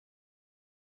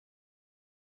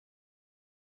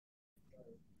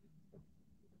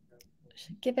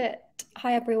Should give it,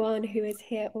 hi everyone who is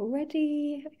here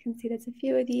already. I can see there's a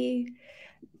few of you.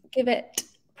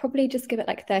 Probably just give it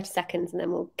like 30 seconds and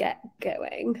then we'll get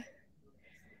going.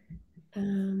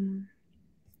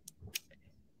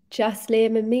 Just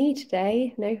Liam and me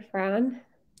today, no Fran.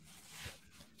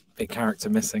 Big character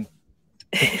missing.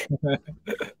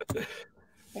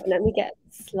 Let me get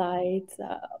slides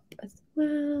up as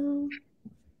well.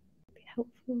 Be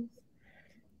helpful.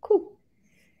 Cool.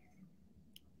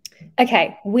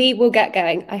 Okay, we will get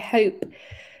going. I hope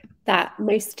that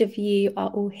most of you are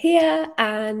all here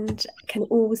and can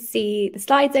all see the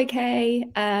slides okay,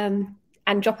 and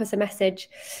drop us a message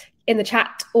in the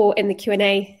chat or in the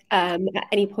Q&A at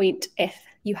any point if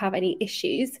you have any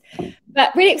issues.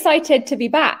 But really excited to be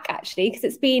back, actually, because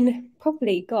it's been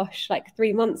probably, gosh, like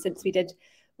 3 months since we did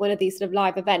one of these sort of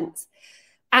live events.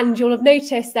 And you'll have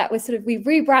noticed that we've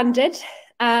rebranded,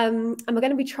 and we're going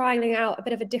to be trialing out a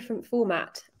bit of a different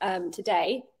format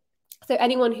today. So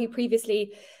anyone who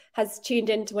previously has tuned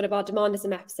into one of our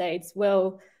Demandism episodes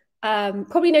will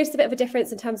probably notice a bit of a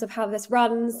difference in terms of how this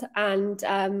runs, and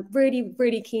really,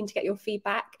 really keen to get your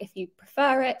feedback if you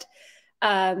prefer it,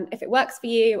 if it works for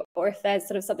you, or if there's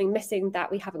sort of something missing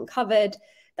that we haven't covered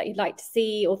that you'd like to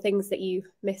see, or things that you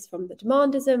missed from the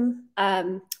Demandism.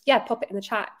 Yeah, pop it in the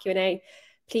chat, Q&A,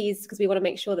 please, because we want to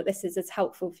make sure that this is as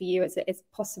helpful for you as it is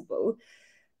possible.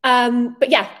 But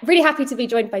yeah, really happy to be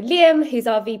joined by Liam, who's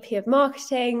our VP of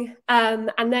Marketing.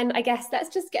 And then I guess let's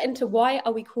just get into why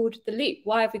are we called The Loop?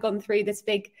 Why have we gone through this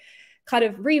big kind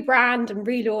of rebrand and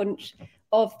relaunch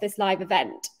of this live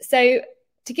event? So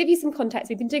to give you some context,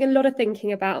 we've been doing a lot of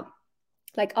thinking about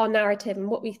like our narrative and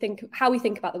what we think, how we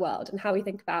think about the world and how we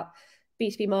think about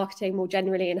B2B marketing more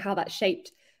generally, and how that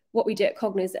shaped what we do at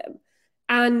Cognism.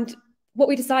 And what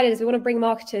we decided is we want to bring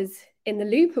marketers in the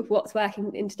loop of what's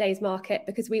working in today's market,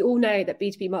 because we all know that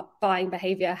B2B buying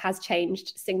behavior has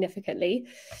changed significantly.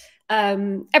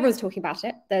 Everyone's talking about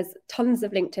it. There's tons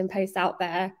of LinkedIn posts out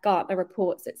there, Gartner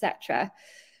reports, etc.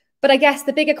 But I guess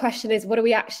the bigger question is, what are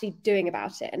we actually doing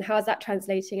about it? And how is that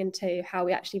translating into how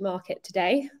we actually market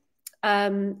today?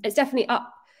 It's definitely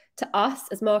up to us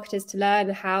as marketers to learn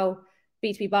how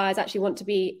B2B buyers actually want to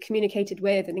be communicated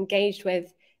with and engaged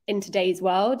with in today's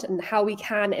world, and how we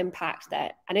can impact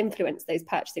that and influence those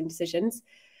purchasing decisions.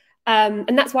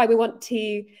 And that's why we want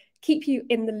to keep you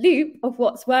in the loop of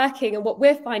what's working and what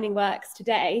we're finding works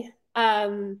today.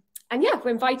 And yeah,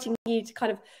 we're inviting you to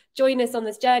kind of join us on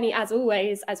this journey, as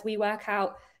always, as we work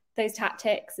out those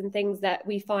tactics and things that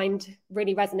we find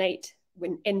really resonate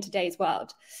in today's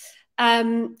world.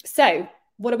 So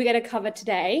what are we going to cover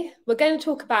today? We're going to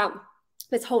talk about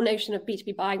this whole notion of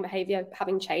B2B buying behavior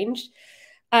having changed,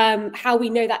 how we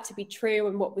know that to be true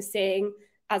and what we're seeing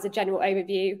as a general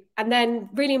overview. And then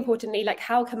really importantly, like,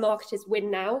 how can marketers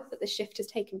win now that the shift has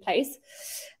taken place?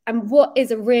 And what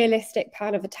is a realistic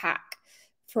plan of attack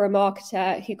for a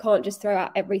marketer who can't just throw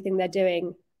out everything they're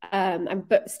doing,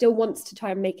 but still wants to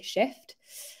try and make a shift?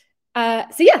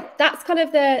 So yeah, that's kind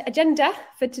of the agenda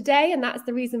for today. And that's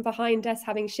the reason behind us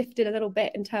having shifted a little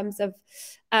bit in terms of,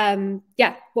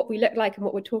 yeah, what we look like and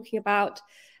what we're talking about.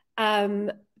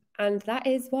 And that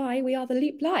is why we are The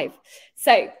Loop Live.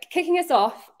 So kicking us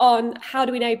off on how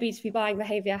do we know B2B buying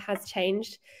behavior has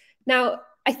changed? Now,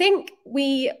 I think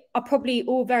we are probably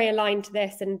all very aligned to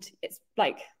this, and it's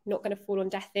like not going to fall on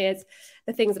deaf ears,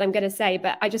 the things that I'm going to say,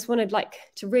 but I just wanted like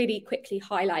to really quickly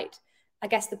highlight, I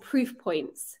guess, the proof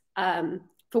points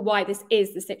for why this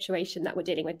is the situation that we're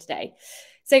dealing with today.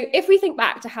 So if we think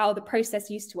back to how the process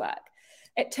used to work,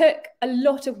 it took a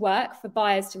lot of work for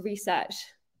buyers to research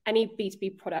any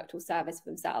B2B product or service for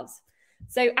themselves.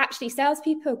 So actually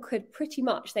salespeople could pretty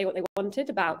much say what they wanted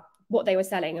about what they were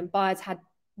selling, and buyers had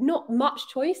not much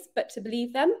choice but to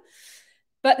believe them.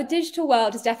 But the digital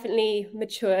world has definitely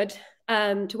matured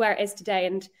to where it is today.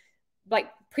 And like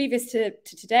previous to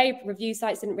today, review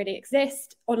sites didn't really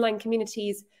exist. Online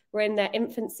communities were in their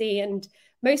infancy, and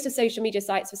most of social media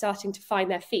sites were starting to find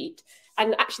their feet.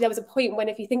 And actually there was a point when,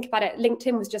 if you think about it,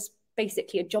 LinkedIn was just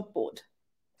basically a job board.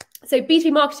 So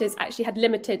B2B marketers actually had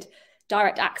limited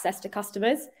direct access to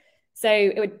customers. So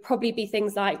it would probably be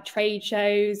things like trade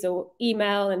shows or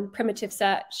email and primitive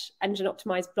search engine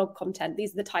optimized blog content.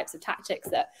 These are the types of tactics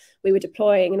that we were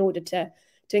deploying in order to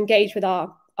engage with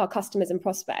our customers and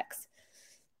prospects.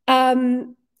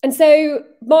 And so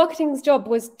marketing's job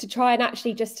was to try and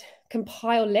actually just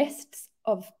compile lists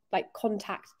of like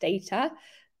contact data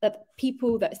that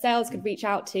people that sales could reach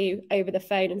out to over the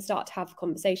phone and start to have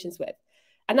conversations with.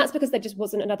 And that's because there just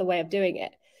wasn't another way of doing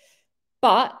it.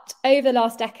 But over the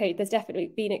last decade, there's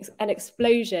definitely been an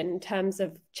explosion in terms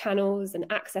of channels and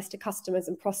access to customers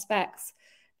and prospects.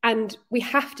 And we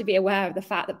have to be aware of the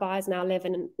fact that buyers now live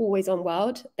in an always-on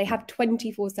world. They have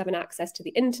 24/7 access to the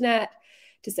internet,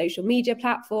 to social media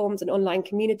platforms and online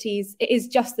communities. It is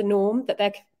just the norm that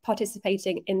they're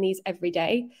participating in these every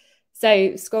day.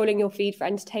 So scrolling your feed for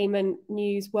entertainment,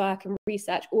 news, work, and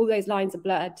research, all those lines are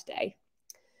blurred today.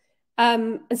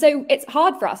 And so it's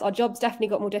hard for us. Our jobs definitely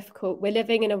got more difficult. We're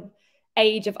living in an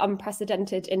age of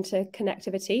unprecedented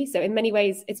interconnectivity. So in many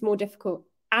ways, it's more difficult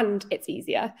and it's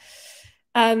easier.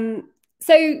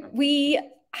 So we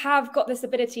have got this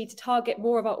ability to target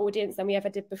more of our audience than we ever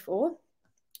did before.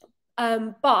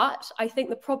 But I think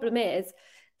the problem is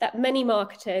that many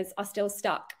marketers are still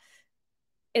stuck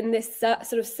in this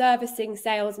sort of servicing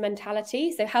sales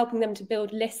mentality. So helping them to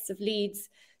build lists of leads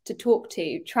to talk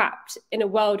to, trapped in a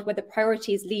world where the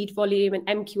priority is lead volume and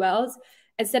MQLs,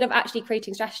 instead of actually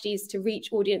creating strategies to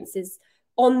reach audiences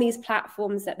on these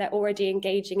platforms that they're already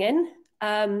engaging in.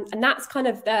 And that's kind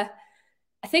of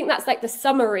I think that's like the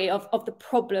summary of the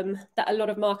problem that a lot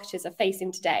of marketers are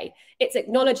facing today. It's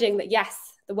acknowledging that, yes,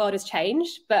 the world has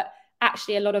changed, but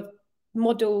actually a lot of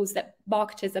models that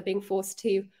marketers are being forced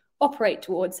to operate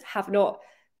towards have not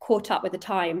caught up with the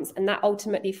times. And that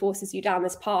ultimately forces you down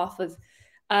this path of,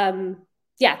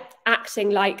 acting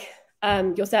like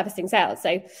you're servicing sales.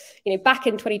 So, back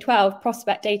in 2012,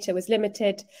 prospect data was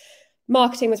limited.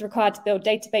 Marketing was required to build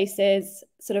databases,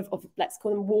 sort of let's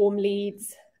call them warm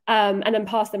leads, and then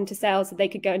pass them to sales so they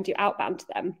could go and do outbound to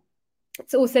them.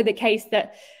 It's also the case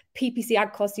that PPC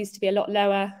ad costs used to be a lot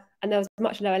lower and there was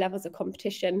much lower levels of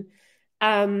competition.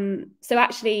 So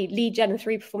actually lead gen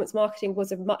through performance marketing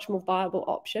was a much more viable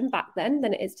option back then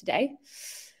than it is today.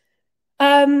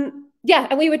 And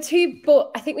we were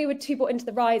I think we were too bought into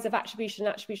the rise of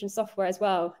attribution software as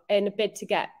well in a bid to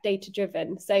get data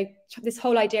driven. So this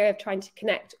whole idea of trying to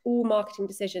connect all marketing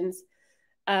decisions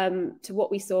to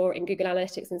what we saw in Google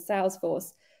Analytics and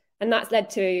Salesforce. And that's led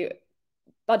to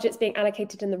budgets being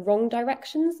allocated in the wrong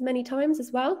directions many times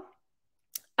as well.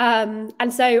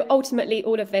 And so ultimately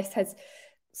all of this has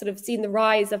sort of seen the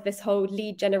rise of this whole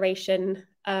lead generation,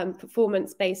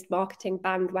 performance-based marketing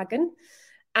bandwagon.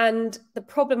 And the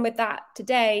problem with that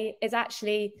today is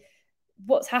actually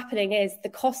what's happening is the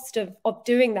cost of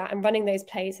doing that and running those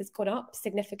plays has gone up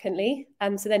significantly.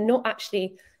 So they're not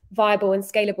actually viable and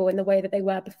scalable in the way that they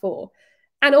were before.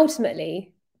 And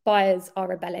ultimately, buyers are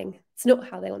rebelling. It's not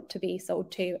how they want to be sold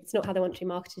to. It's not how they want to be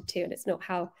marketed to. And it's not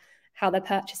how they're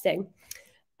purchasing.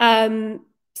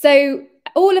 So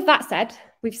all of that said,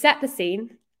 we've set the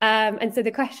scene. And so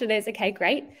the question is, okay,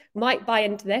 great, might buy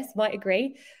into this, might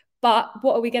agree, but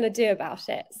what are we going to do about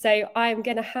it? So I'm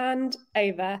going to hand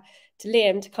over to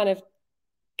Liam to kind of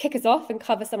kick us off and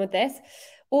cover some of this.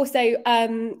 Also,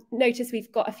 notice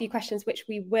we've got a few questions which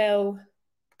we will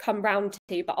come round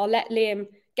to, but I'll let Liam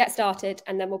get started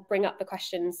and then we'll bring up the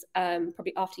questions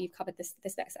probably after you've covered this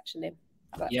next section, Liam.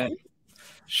 Yeah,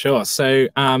 sure. So,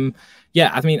 I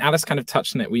mean, Alice kind of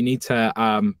touched on it. We need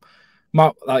to,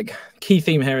 key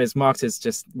theme here is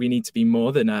marketers we need to be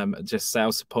more than just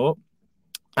sales support.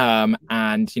 And,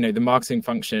 the marketing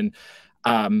function,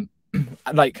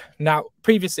 now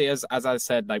previously, as I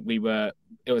said,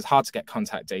 it was hard to get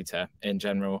contact data in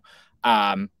general.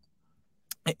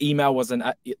 Email wasn't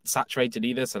saturated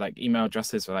either. So email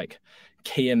addresses were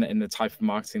key in the type of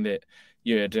marketing that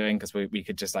you're doing, because we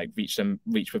could just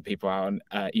reach with people out on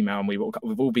email, and we've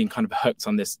all been kind of hooked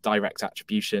on this direct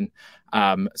attribution,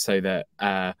 so that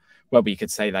we could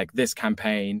say this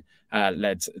campaign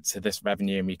led to this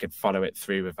revenue, and we could follow it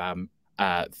through with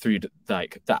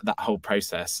that whole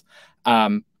process.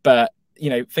 But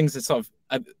things are sort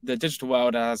of the digital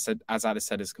world, as Alice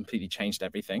said, has completely changed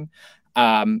everything.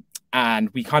 And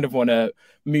we kind of want to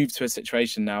move to a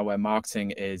situation now where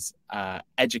marketing is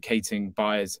educating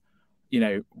buyers,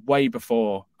 way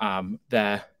before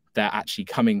they're actually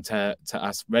coming to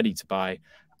us ready to buy.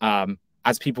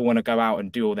 As people want to go out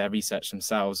and do all their research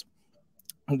themselves,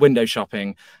 window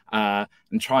shopping, and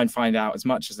try and find out as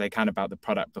much as they can about the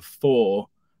product before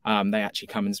they actually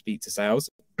come and speak to sales.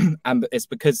 And it's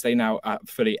because they now are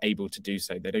fully able to do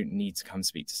so. They don't need to come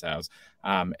speak to sales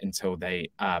until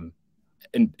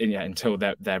until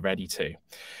they're ready to.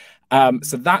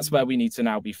 So that's where we need to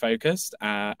now be focused,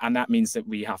 and that means that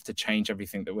we have to change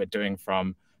everything that we're doing,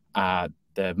 from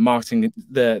the marketing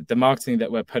that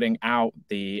we're putting out,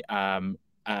 the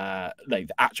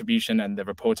attribution and the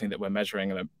reporting that we're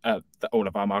measuring all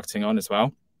of our marketing on as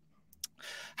well.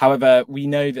 However, we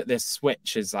know that this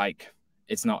switch is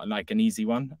it's not an easy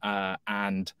one,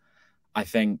 and I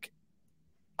think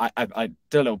I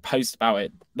did a little post about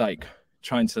it,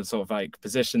 trying to sort of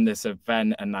position this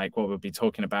event and what we'll be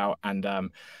talking about. And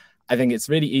I think it's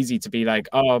really easy to be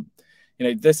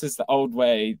this is the old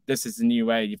way, this is the new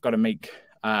way. You've got to make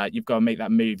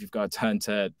that move. You've got to turn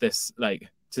to this to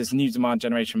this new demand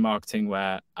generation marketing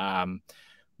where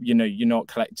you're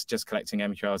not just collecting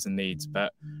MQLs and leads,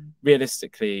 but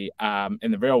realistically,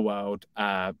 in the real world,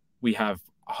 we have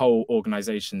whole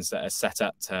organizations that are set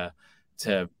up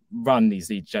to run these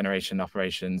lead generation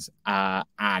operations,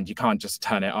 and you can't just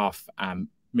turn it off and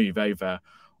move over.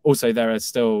 Also, there are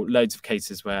still loads of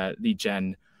cases where lead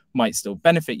gen might still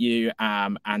benefit you,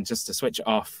 and just to switch it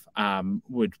off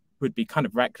would be kind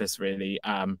of reckless, really,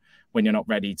 when you're not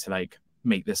ready to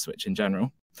make this switch in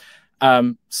general.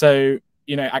 So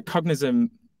at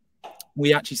Cognism,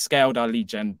 we actually scaled our lead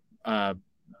gen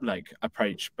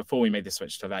approach before we made the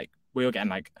switch to we were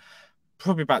getting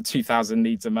probably about 2,000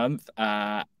 leads a month,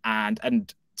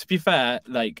 and to be fair,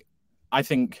 I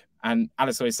think, and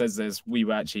Alice always says this, we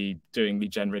were actually doing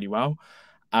lead gen really well.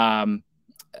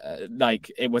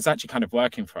 It was actually kind of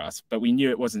working for us, but we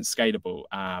knew it wasn't scalable.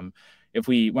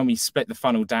 When we split the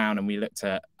funnel down and we looked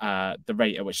at the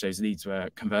rate at which those leads were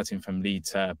converting from lead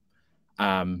to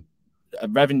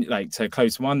revenue, to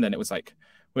close one, then it was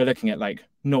we're looking at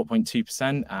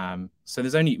 0.2%. So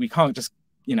we can't just,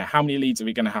 how many leads are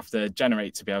we going to have to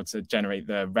generate to be able to generate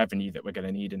the revenue that we're going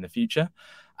to need in the future?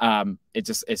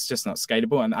 It's just not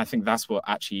scalable. And I think that's what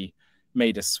actually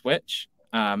made us switch.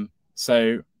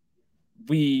 So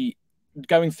we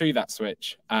going through that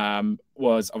switch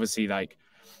was obviously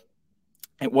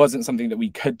it wasn't something that we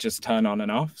could just turn on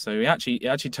and off. So it actually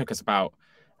took us about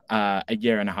a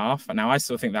year and a half. And now I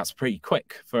still think that's pretty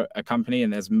quick for a company.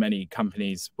 And there's many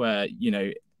companies where,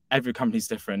 every company's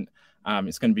different.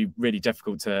 It's going to be really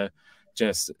difficult to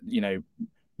just,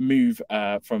 move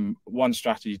from one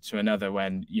strategy to another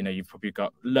when, you've probably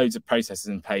got loads of processes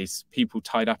in place, people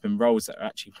tied up in roles that are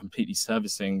actually completely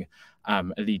servicing a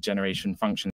lead generation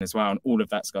function as well. And all of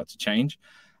that's got to change.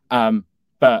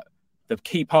 But the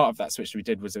key part of that switch we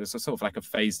did was it was a sort of a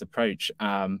phased approach.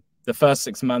 The first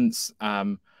 6 months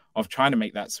of trying to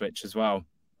make that switch as well,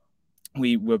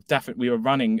 we were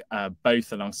running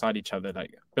both alongside each other,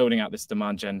 building out this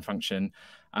demand gen function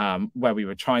where we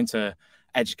were trying to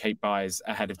educate buyers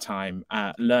ahead of time,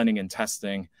 learning and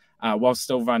testing, while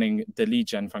still running the lead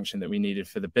gen function that we needed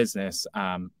for the business,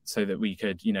 so that we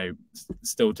could,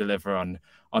 still deliver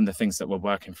on the things that were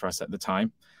working for us at the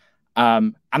time.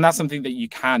 And that's something that you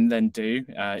can then do.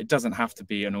 It doesn't have to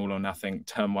be an all or nothing,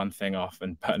 turn one thing off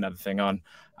and put another thing on.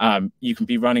 You can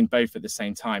be running both at the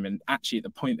same time. And actually, at the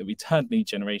point that we turned lead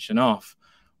generation off,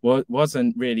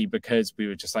 wasn't really because we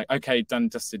were just okay, done,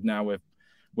 dusted, now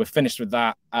we're finished with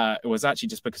that. It was actually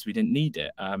just because we didn't need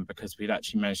it, because we'd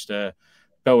actually managed to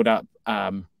build up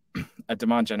a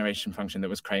demand generation function that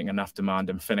was creating enough demand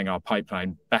and filling our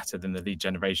pipeline better than the lead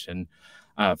generation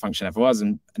function ever was.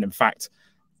 And in fact,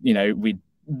 we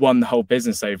won the whole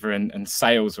business over, and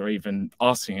sales were even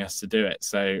asking us to do it.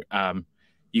 So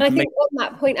I think on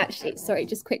that point, actually, sorry,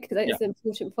 just quick, because it's an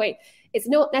important point. It's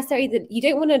not necessarily that you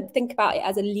don't want to think about it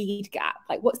as a lead gap.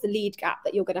 What's the lead gap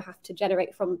that you're going to have to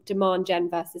generate from demand gen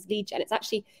versus lead gen? It's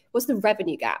actually, what's the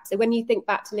revenue gap? So when you think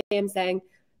back to Liam saying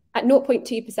at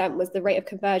 0.2% was the rate of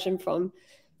conversion from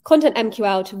content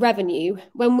MQL to revenue,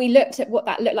 when we looked at what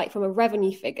that looked like from a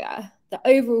revenue figure, the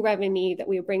overall revenue that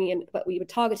we were bringing in, that we were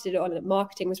targeted on, that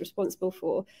marketing was responsible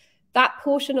for, that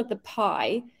portion of the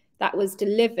pie that was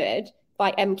delivered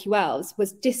by MQLs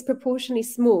was disproportionately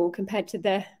small compared to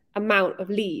the amount of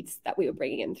leads that we were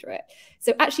bringing in through it.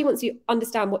 So actually, once you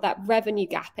understand what that revenue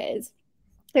gap is,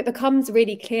 it becomes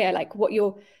really clear what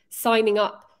you're signing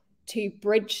up to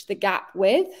bridge the gap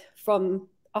with from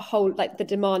a whole, the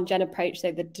demand gen approach,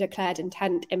 so the declared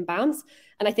intent inbounds.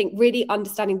 And I think really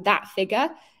understanding that figure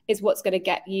is what's going to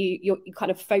get you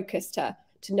kind of focused to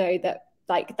know that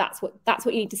that's what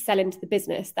you need to sell into the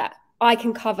business, that I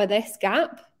can cover this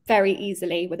gap very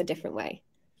easily with a different way.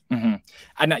 Mm-hmm.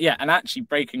 And and actually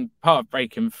part of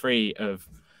breaking free of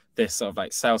this sort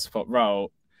of sales support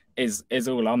role is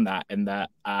all on that, in that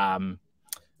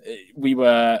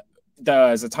there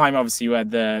was a time obviously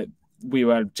where we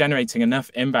were generating enough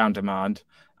inbound demand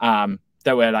that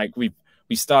we're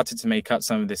we started to make up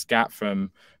some of this gap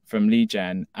from lead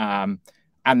gen, and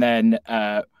then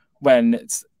when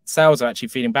sales are actually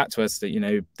feeding back to us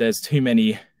that there's too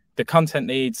many, the content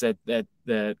leads,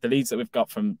 the leads that we've got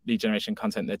from lead generation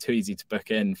content, they're too easy to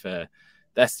book in for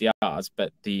the SDRs,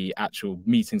 but the actual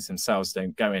meetings themselves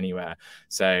don't go anywhere.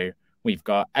 So we've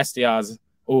got SDRs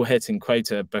all hitting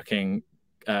quota booking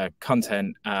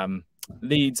content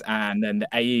leads, and then the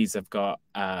AEs have got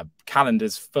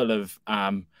calendars full of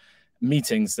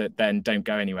meetings that then don't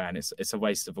go anywhere, and it's a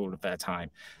waste of all of their time.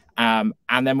 And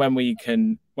then when we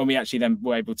actually then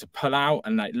were able to pull out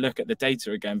and like look at the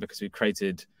data again, because we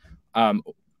created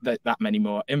that many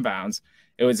more inbounds,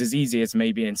 it was as easy as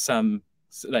maybe in some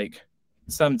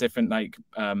different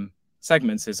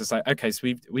segments. It's just like, okay, so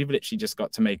we've literally just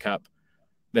got to make up,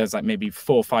 there's like maybe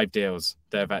 4 or 5 deals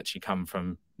that have actually come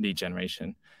from lead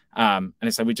generation. And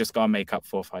it's like, we just got to make up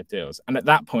 4 or 5 deals. And at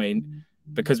that point,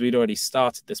 because we'd already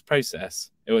started this process,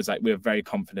 it was like we were very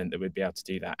confident that we'd be able to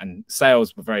do that. And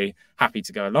sales were very happy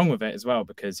to go along with it as well,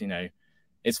 because, you know,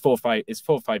 it's 4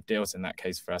 or 5 deals in that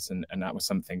case for us. And that was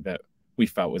something that we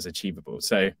felt was achievable.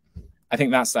 So I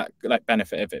think that's that like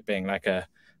benefit of it being like a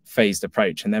phased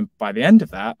approach. And then by the end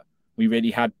of that, we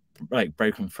really had like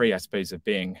broken free, I suppose, of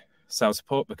being sales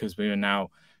support, because we were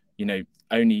now, you know,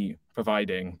 only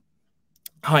providing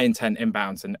high intent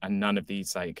inbounds and none of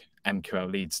these like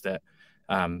MQL leads that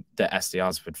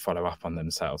SDRs would follow up on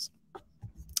themselves.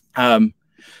 But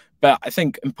I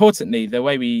think importantly, the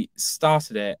way we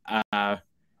started it,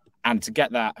 and to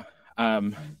get that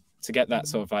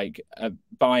sort of like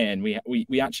buy-in,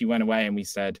 we actually went away and we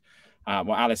said,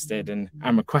 what Alice did, and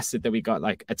requested that we got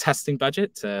like a testing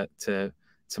budget to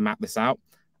map this out.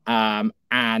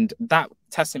 And that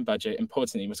testing budget,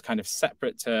 importantly, was kind of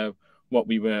separate to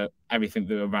everything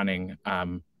that we were running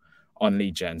on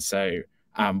lead gen. So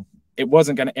it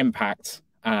wasn't going to impact,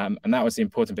 and that was the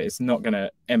important bit, it's not going to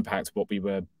impact what we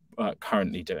were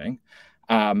currently doing.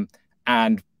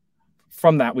 And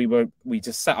from that, we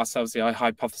just set ourselves the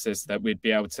hypothesis that we'd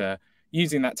be able to,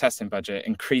 using that testing budget,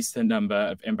 increase the number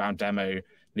of inbound demo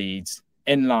leads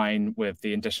in line with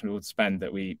the additional spend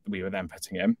that we were then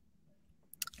putting in.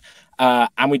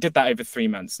 And we did that over 3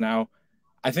 months. Now,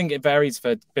 I think it varies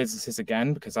for businesses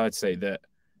again, because I'd say that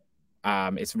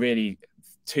it's really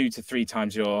 2 to 3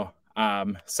 times your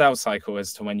sales cycle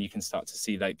as to when you can start to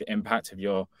see like the impact of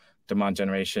your demand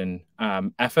generation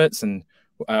efforts. And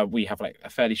we have like a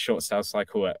fairly short sales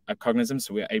cycle at Cognism,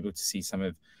 so we're able to see some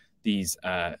of these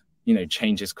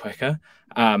changes quicker.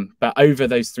 But over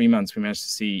those 3 months, we managed to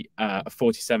see a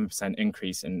 47%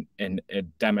 increase in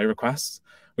demo requests,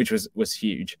 which was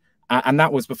huge. And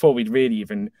that was before we'd really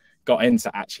even got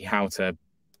into actually how to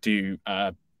do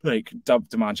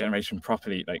demand generation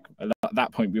properly. Like at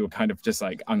that point, we were kind of just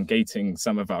like ungating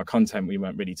some of our content. We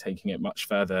weren't really taking it much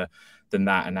further than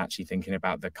that and actually thinking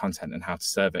about the content and how to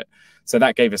serve it. So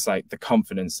that gave us like the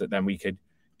confidence that then we could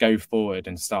go forward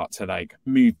and start to like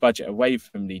move budget away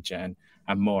from lead gen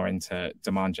and more into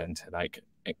demand gen to like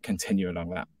continue along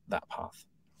that path.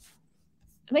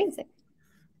 Amazing.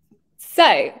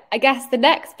 So I guess the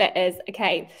next bit is,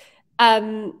 okay,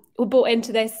 we're brought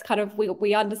into this kind of,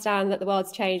 we understand that the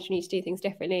world's changed, we need to do things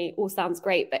differently, all sounds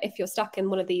great. But if you're stuck in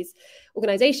one of these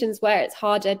organizations where it's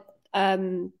harder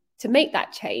to make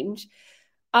that change,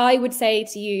 I would say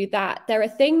to you that there are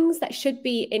things that should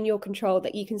be in your control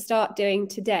that you can start doing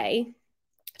today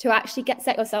to actually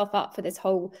set yourself up for this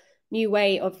whole new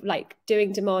way of like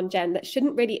doing demand gen that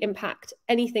shouldn't really impact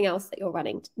anything else that you're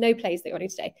running, no plays that you're running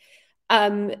today.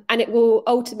 And it will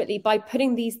ultimately, by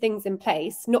putting these things in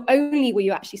place, not only will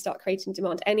you actually start creating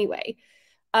demand anyway,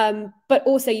 but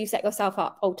also you set yourself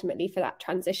up ultimately for that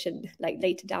transition like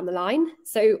later down the line.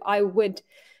 So I would,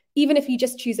 even if you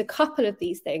just choose a couple of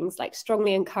these things, like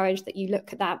strongly encourage that you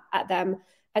look at them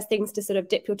as things to sort of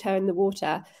dip your toe in the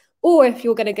water. Or if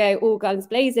you're going to go all guns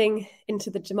blazing into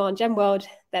the demand gen world,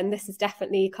 then this is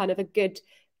definitely kind of a good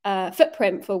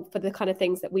footprint for the kind of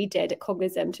things that we did at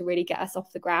Cognism to really get us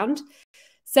off the ground.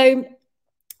 So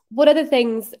what are the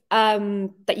things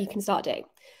that you can start doing?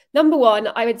 Number one,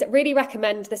 I would really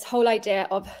recommend this whole idea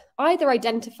of either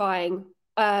identifying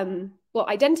and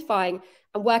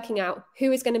working out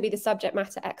who is going to be the subject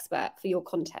matter expert for your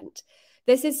content.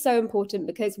 This is so important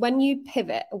because when you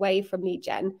pivot away from lead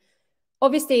gen,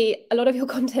 obviously a lot of your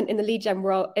content in the lead gen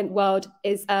world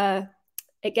is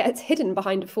it gets hidden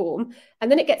behind a form,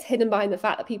 and then it gets hidden behind the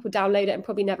fact that people download it and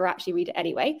probably never actually read it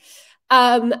anyway.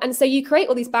 And so you create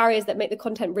all these barriers that make the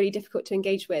content really difficult to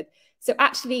engage with. So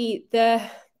actually the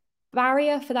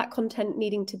barrier for that content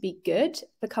needing to be good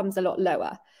becomes a lot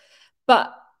lower.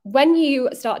 But when you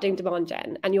start doing demand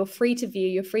gen and you're free to view,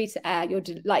 you're free to air,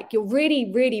 you're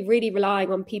really, really, really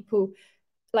relying on people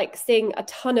like seeing a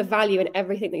ton of value in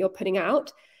everything that you're putting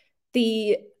out,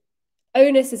 the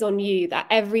onus is on you that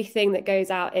everything that goes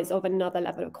out is of another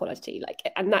level of quality.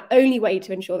 And that only way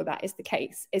to ensure that that is the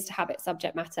case is to have it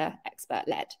subject matter expert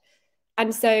led.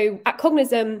 And so at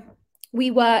Cognism,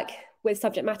 we work with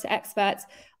subject matter experts.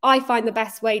 I find the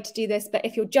best way to do this, but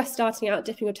if you're just starting out,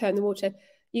 dipping your toe in the water,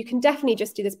 you can definitely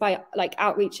just do this by like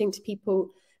outreaching to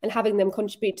people and having them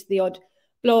contribute to the odd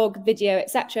blog, video,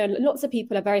 etc. And lots of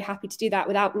people are very happy to do that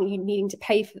without you needing to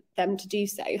pay for them to do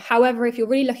so. However, if you're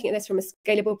really looking at this from a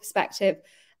scalable perspective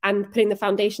and putting the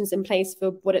foundations in place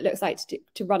for what it looks like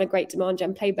to run a great demand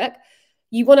gen playbook,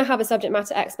 you want to have a subject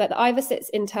matter expert that either sits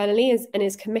internally and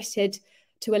is committed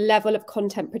to a level of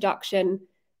content production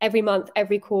every month,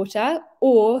 every quarter,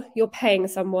 or you're paying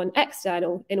someone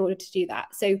external in order to do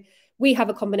that. So we have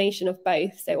a combination of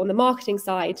both. So on the marketing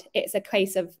side, it's a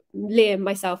case of Liam,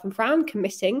 myself, and Fran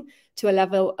committing to a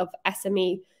level of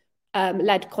SME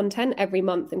led content every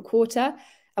month and quarter.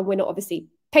 And we're not obviously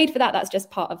paid for that. That's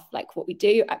just part of like what we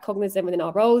do at Cognism within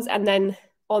our roles. And then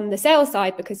on the sales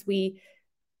side, because we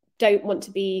don't want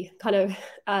to be kind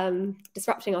of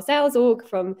disrupting our sales org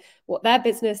from what their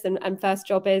business and first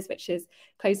job is, which is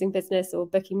closing business or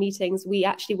booking meetings. We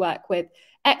actually work with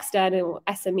external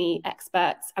SME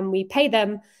experts, and we pay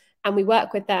them and we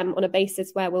work with them on a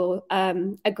basis where we'll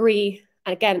agree,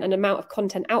 again, an amount of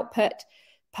content output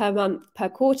per month, per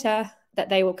quarter that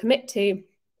they will commit to.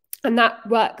 And that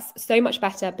works so much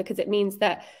better because it means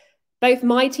that both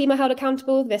my team are held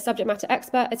accountable, the subject matter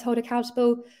expert is held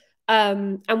accountable,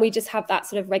 and we just have that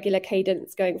sort of regular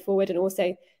cadence going forward. And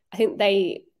also, I think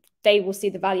they will see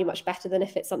the value much better than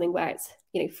if it's something where it's,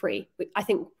 you know, free. I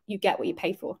think you get what you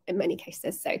pay for in many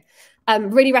cases. So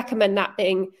really recommend that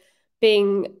being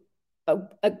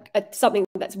something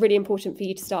that's really important for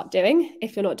you to start doing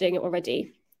if you're not doing it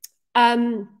already.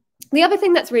 The other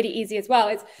thing that's really easy as well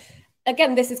is,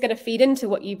 again, this is going to feed into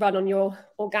what you run on your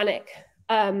organic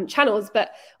channels,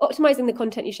 but optimizing the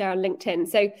content you share on LinkedIn.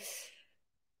 So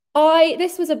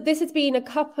this has been a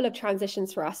couple of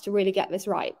transitions for us to really get this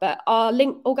right, but our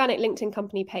organic LinkedIn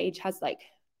company page has like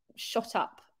shot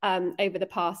up over the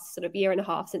past sort of year and a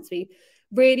half since we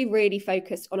really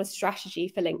focused on a strategy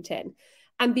for LinkedIn.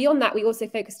 And beyond that, we also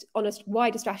focused on a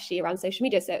wider strategy around social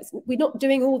media. So we're not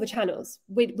doing all the channels.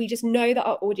 We just know that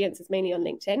our audience is mainly on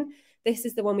LinkedIn. This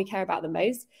is the one we care about the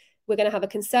most. We're going to have a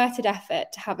concerted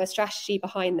effort to have a strategy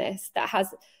behind this that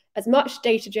has as much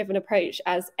data-driven approach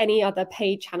as any other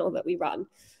paid channel that we run.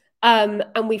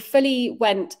 And we fully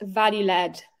went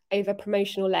value-led over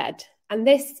promotional-led. And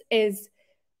this is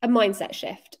a mindset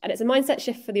shift. And it's a mindset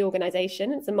shift for the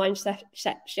organization. It's a mindset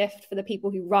shift for the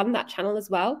people who run that channel as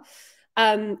well.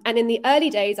 And in the early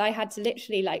days, I had to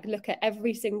literally like look at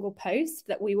every single post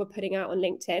that we were putting out on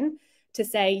LinkedIn to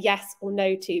say yes or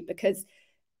no to, because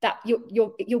that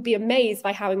you'll be amazed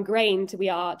by how ingrained we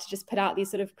are to just put out these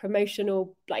sort of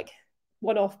promotional, like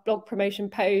one-off blog promotion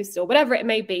posts or whatever it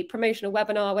may be, promotional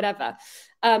webinar, whatever,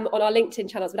 on our LinkedIn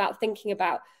channels without thinking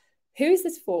about who is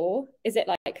this for? Is it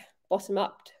like bottom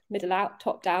up, middle out,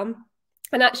 top down?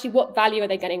 And actually what value are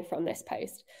they getting from this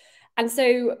post? And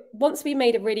so once we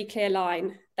made a really clear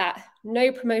line that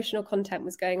no promotional content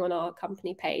was going on our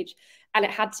company page and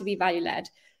it had to be value-led,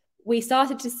 we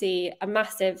started to see a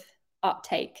massive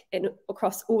uptake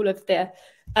across all of the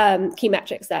key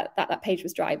metrics that page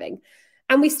was driving.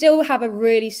 And we still have a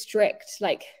really strict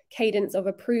like cadence of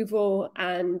approval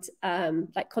and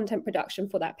like content production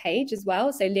for that page as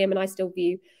well. So Liam and I still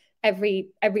view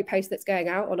every post that's going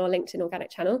out on our LinkedIn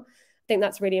organic channel. I think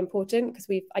that's really important because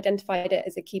we've identified it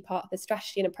as a key part of the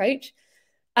strategy and approach.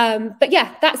 But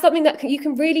yeah, that's something that you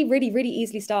can really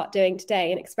easily start doing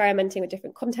today and experimenting with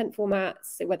different content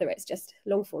formats. So whether it's just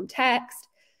long form text,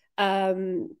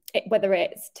 whether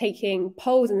it's taking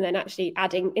polls and then actually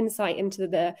adding insight into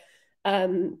the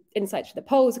insights for the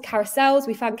polls, carousels.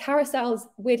 We found carousels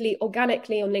weirdly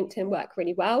organically on LinkedIn work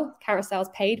really well.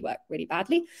 Carousels paid work really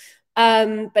badly.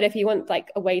 But if you want like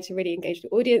a way to really engage the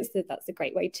audience, that's a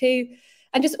great way too.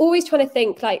 And just always trying to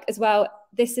think like as well,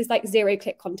 this is like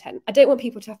 0-click content. I don't want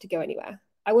people to have to go anywhere.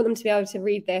 I want them to be able to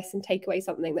read this and take away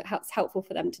something that's helpful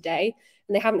for them today.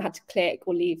 And they haven't had to click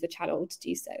or leave the channel to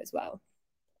do so as well.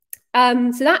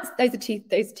 So those are two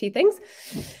things.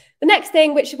 The next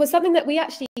thing, which was something that we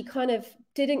actually kind of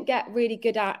didn't get really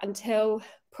good at until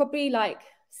probably like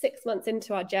 6 months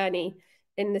into our journey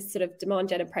in this sort of demand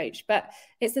gen approach, but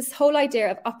it's this whole idea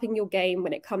of upping your game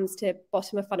when it comes to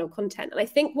bottom of funnel content. And I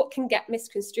think what can get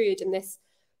misconstrued in this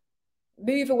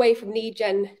move away from lead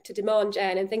gen to demand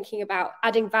gen and thinking about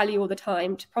adding value all the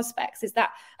time to prospects is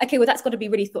that, okay, well, that's got to be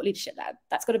really thought leadership led.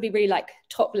 That's got to be really like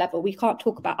top level. We can't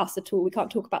talk about us at all. We can't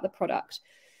talk about the product.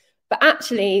 But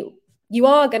actually, you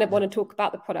are going to want to talk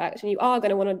about the product and you are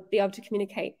going to want to be able to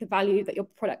communicate the value that your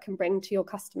product can bring to your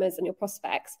customers and your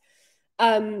prospects.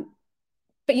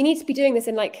 But you need to be doing this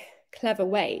in like clever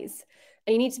ways.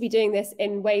 And you need to be doing this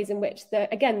in ways in which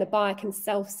the buyer can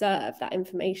self-serve that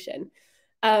information.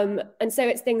 And so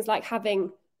it's things like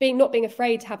not being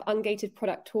afraid to have ungated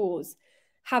product tours.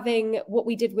 Having what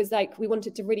we did was like, we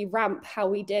wanted to really ramp how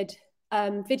we did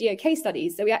video case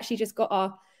studies. So we actually just got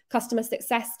our customer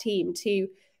success team to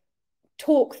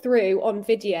talk through on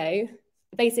video,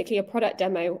 basically a product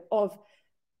demo of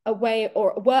a way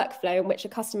or a workflow in which a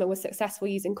customer was successful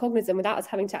using Cognism without us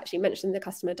having to actually mention the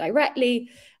customer directly.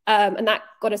 And that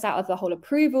got us out of the whole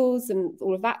approvals and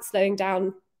all of that, slowing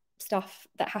down stuff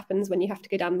that happens when you have to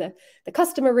go down the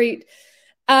customer route.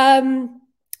 And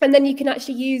then you can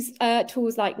actually use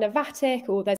tools like Novatic,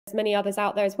 or there's many others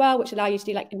out there as well, which allow you to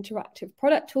do like interactive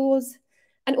product tours.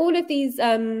 And all of these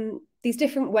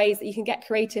different ways that you can get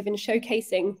creative in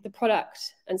showcasing the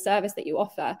product and service that you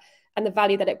offer and the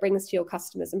value that it brings to your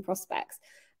customers and prospects.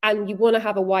 And you want to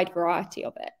have a wide variety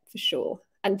of it, for sure.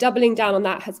 And doubling down on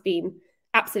that has been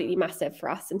absolutely massive for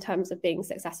us in terms of being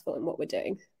successful in what we're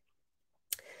doing.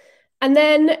 And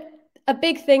then a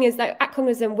big thing is that at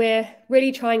Cognism, we're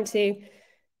really trying to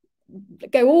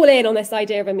go all in on this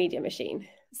idea of a media machine.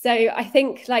 So I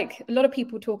think like a lot of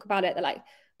people talk about it, they're like,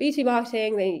 B2B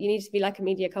marketing, you need to be like a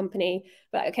media company.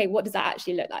 But okay, what does that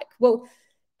actually look like? Well,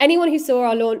 anyone who saw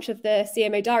our launch of the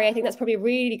CMO Diary, I think that's probably a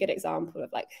really good example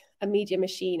of like a media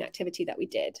machine activity that we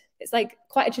did. It's like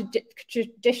quite a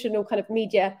traditional kind of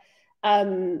media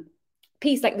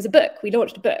piece. Like it was a book. We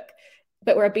launched a book,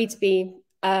 but we're a B2B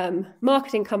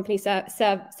marketing company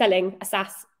selling a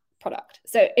SaaS product.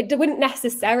 So it wouldn't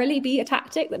necessarily be a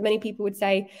tactic that many people would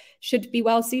say should be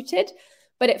well suited,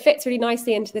 but it fits really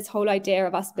nicely into this whole idea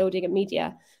of us building a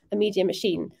media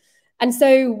machine. And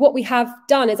so what we have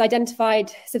done is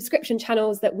identified subscription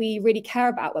channels that we really care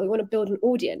about, where we want to build an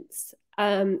audience.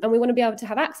 And we want to be able to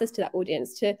have access to that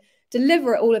audience to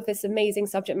deliver all of this amazing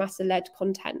subject matter-led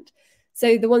content.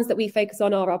 So the ones that we focus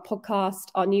on are our podcast,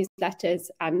 our newsletters,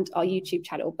 and our YouTube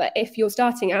channel. But if you're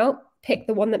starting out, pick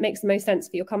the one that makes the most sense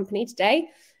for your company today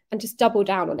and just double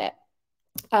down on it.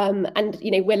 And,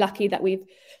 you know, we're lucky that we've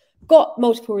got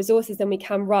multiple resources and we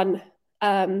can run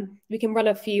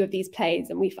a few of these plays,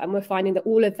 and we're finding that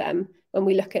all of them, when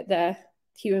we look at the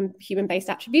human-based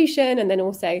attribution and then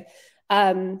also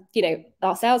you know,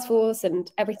 our sales force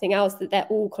and everything else, that they're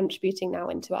all contributing now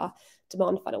into our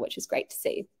demand funnel, which is great to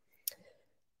see.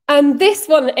 And this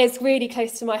one is really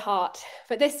close to my heart,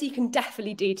 but this you can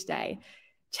definitely do today.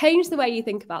 Change the way you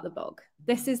think about the blog.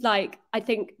 This is like, I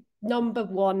think, number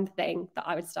one thing that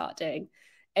I would start doing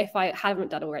if I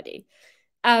haven't done already.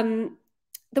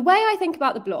 The way I think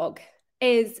about the blog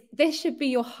is this should be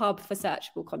your hub for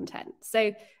searchable content.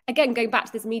 So again, going back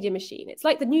to this media machine, it's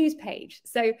like the news page.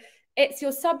 So it's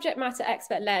your subject matter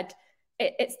expert led.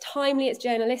 It's timely, it's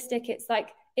journalistic. It's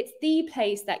the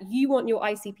place that you want your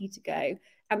ICP to go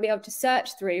and be able to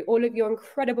search through all of your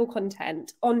incredible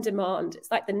content on demand.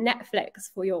 It's like the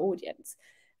Netflix for your audience.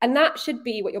 And that should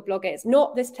be what your blog is,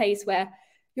 not this place where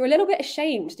you're a little bit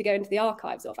ashamed to go into the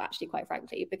archives of, actually, quite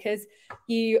frankly, because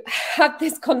you have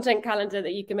this content calendar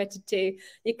that you committed to.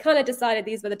 You kind of decided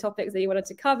these were the topics that you wanted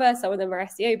to cover. Some of them are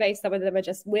SEO based, some of them are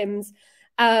just whims.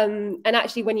 And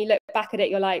actually, when you look back at it,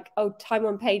 you're like, oh, time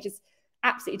on page is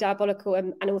absolutely diabolical.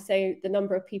 And also the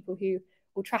number of people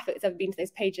or traffic that's ever been to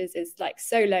those pages is like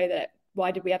so low that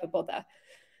why did we ever bother?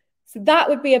 So that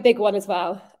would be a big one as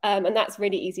well. And that's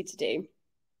really easy to do.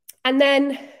 And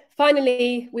then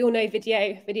finally, we all know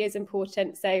video is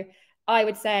important. So I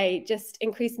would say just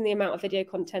increasing the amount of video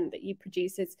content that you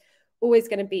produce is always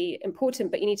going to be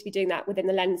important, but you need to be doing that within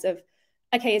the lens of,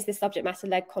 okay, is this subject matter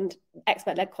led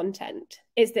expert-led content?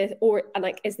 Is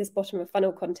this bottom of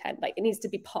funnel content? Like, it needs to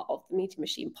be part of the media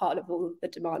machine, part of all the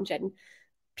demand gen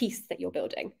piece that you're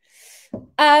building.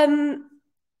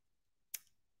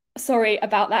 Sorry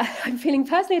about that. I'm feeling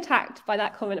personally attacked by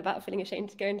that comment about feeling ashamed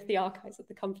to go into the archives of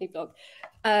the company blog.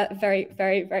 Very,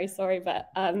 very, very sorry. But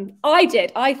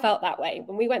I felt that way.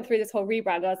 When we went through this whole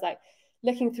rebrand, I was like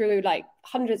looking through like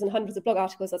hundreds and hundreds of blog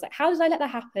articles. I was like, how did I let that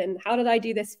happen? How did I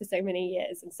do this for so many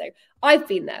years? And so I've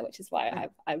been there, which is why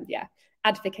I'm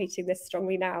advocating this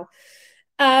strongly now.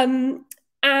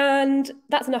 And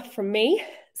that's enough from me.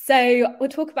 So we'll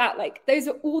talk about, like, those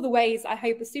are all the ways I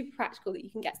hope are super practical that you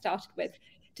can get started with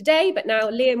today. But now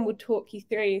Liam will talk you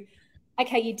through,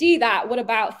 okay, you do that, what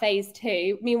about phase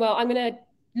 2? Meanwhile, I'm going to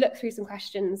look through some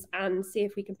questions and see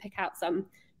if we can pick out some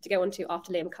to go on to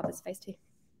after Liam covers phase 2.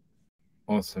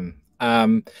 Awesome.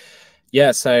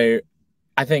 Yeah, so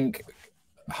I think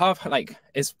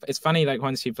it's funny, like,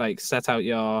 once you've like set out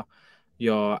your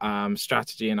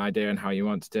strategy and idea and how you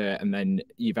want to do it, and then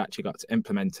you've actually got to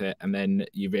implement it, and then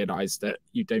you realize that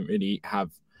you don't really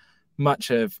have much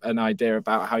of an idea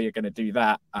about how you're going to do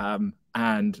that.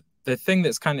 And the thing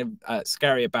that's kind of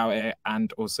scary about it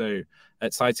and also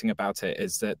exciting about it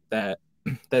is that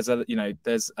there's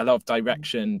a lot of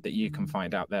direction that you can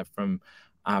find out there from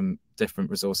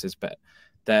different resources, but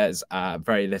there's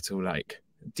very little like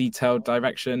detailed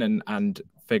direction and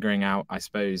figuring out, I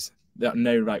suppose,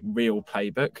 no like real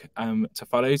playbook to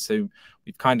follow. So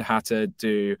we've kind of had to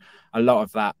do a lot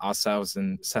of that ourselves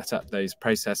and set up those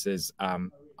processes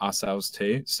ourselves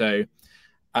too. So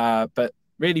but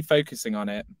really focusing on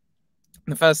it,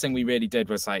 the first thing we really did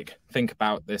was like think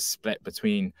about this split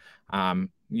between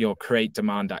your create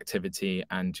demand activity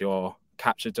and your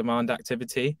capture demand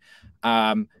activity.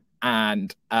 So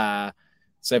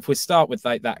if we start with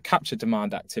like that capture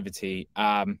demand activity,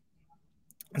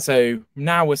 so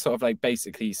now we're sort of like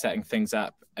basically setting things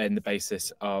up in the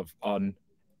basis of on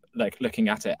like looking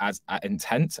at it as at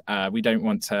intent. We don't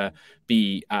want to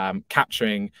be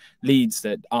capturing leads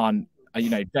that aren't,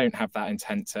 don't have that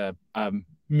intent to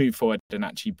move forward and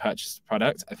actually purchase the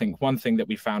product. I think one thing that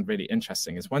we found really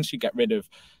interesting is once you get rid of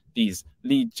these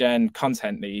lead gen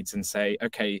content leads and say,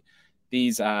 okay,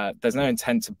 these there's no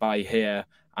intent to buy here,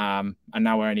 and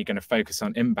now we're only going to focus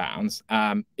on inbounds.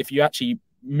 If you actually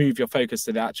move your focus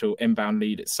to the actual inbound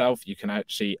lead itself, you can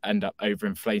actually end up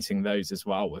overinflating those as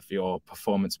well with your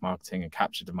performance marketing and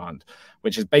capture demand,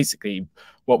 which is basically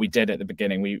what we did at the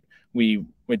beginning. We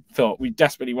thought we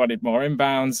desperately wanted more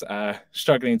inbounds,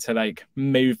 struggling to like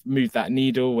move that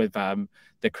needle with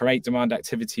the create demand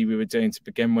activity we were doing to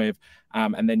begin with,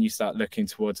 and then you start looking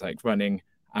towards like running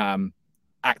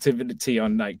activity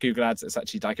on like Google Ads that's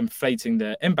actually like inflating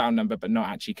the inbound number but not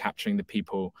actually capturing the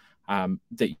people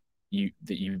that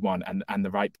you want and the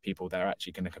right people that are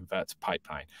actually going to convert to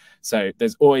pipeline. So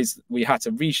we had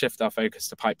to reshift our focus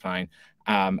to pipeline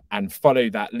and follow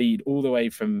that lead all the way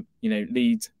from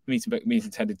lead, meeting book, meeting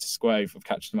intended to Squove of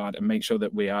capture demand, and make sure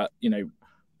that we are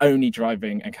only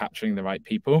driving and capturing the right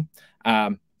people.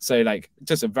 So like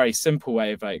just a very simple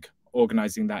way of like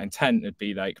organizing that intent would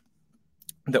be like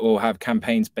that we'll have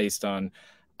campaigns based on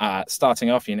starting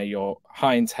off, your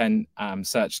high intent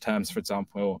search terms, for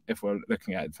example, if we're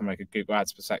looking at it from like a Google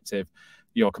Ads perspective,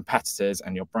 your competitors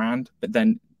and your brand, but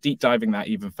then deep diving that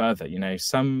even further.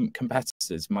 Some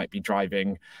competitors might be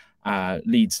driving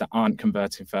leads that aren't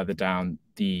converting further down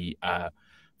the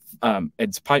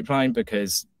into pipeline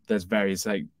because there's various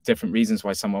like different reasons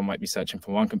why someone might be searching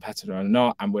for one competitor or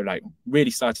not. And we're like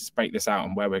really starting to break this out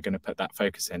and where we're going to put that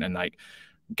focus in and like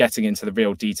getting into the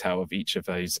real detail of each of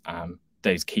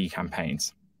those key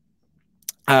campaigns.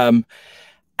 And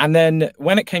then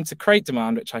when it came to create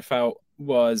demand, which I felt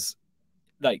was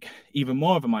like even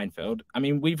more of a minefield, I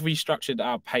mean, we've restructured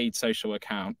our paid social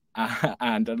account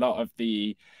and a lot of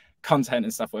the content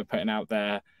and stuff we're putting out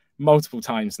there multiple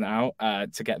times now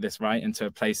to get this right into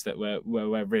a place that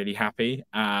we're really happy.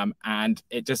 And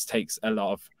it just takes a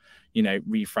lot of,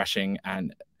 refreshing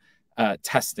and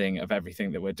testing of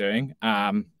everything that we're doing.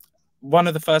 One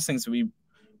of the first things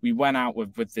we went out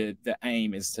with the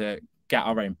aim is to get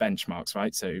our own benchmarks,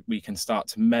 right? So we can start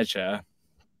to measure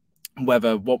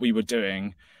whether what we were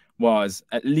doing was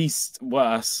at least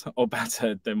worse or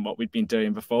better than what we'd been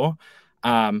doing before.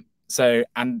 And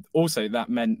also that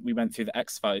meant we went through the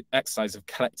exercise of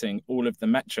collecting all of the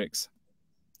metrics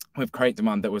with create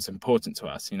demand that was important to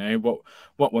us.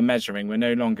 What we're measuring,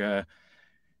 we're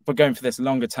going for this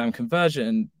longer term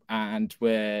conversion and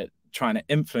we're trying to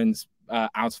influence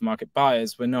out of market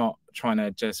buyers. We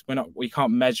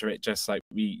can't measure it just like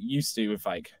we used to with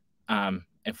like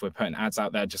if we're putting ads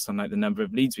out there just on like the number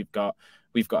of leads we've got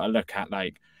to look at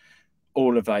like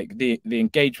all of like the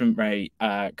engagement rate,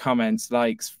 comments,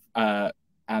 likes,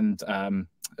 and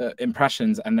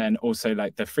impressions, and then also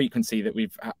like the frequency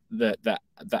that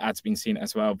that ad's been seen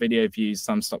as well, video views,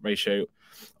 sum stop ratio,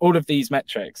 all of these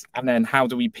metrics. And then how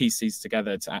do we piece these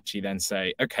together to actually then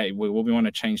say, okay, we want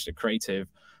to change the creative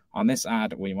on this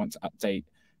ad, we want to update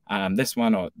this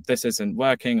one, or this isn't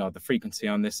working, or the frequency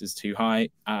on this is too high.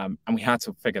 And we had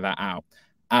to figure that out.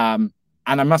 And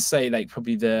I must say, like,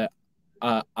 probably the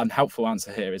unhelpful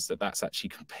answer here is that that's actually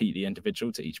completely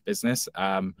individual to each business.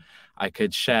 I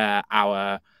could share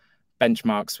our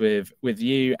benchmarks with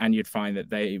you and you'd find that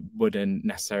they wouldn't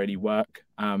necessarily work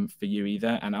for you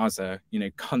either. And ours are,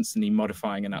 constantly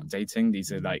modifying and updating.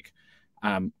 These are like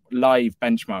live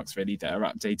benchmarks really that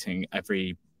are updating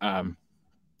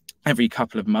every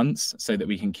couple of months so that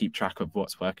we can keep track of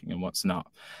what's working and what's not.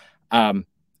 And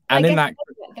in that,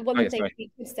 the one thing you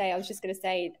could say, I was just going to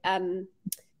say,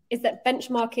 is that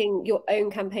benchmarking your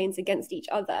own campaigns against each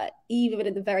other, even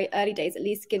in the very early days, at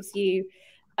least gives you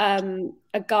a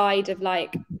guide of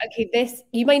like, okay, this,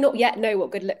 you may not yet know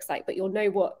what good looks like, but you'll know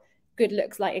what good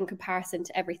looks like in comparison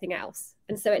to everything else.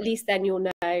 And so at least then you'll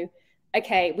know,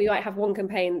 okay, we might have one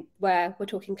campaign where we're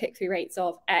talking click-through rates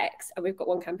of X, and we've got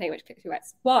one campaign which click-through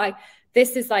rates Y.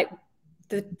 This is like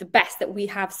the best that we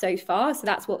have so far. So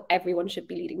that's what everyone should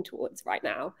be leading towards right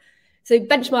now. So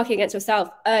benchmarking against yourself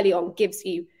early on gives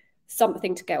you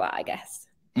something to go at, I guess.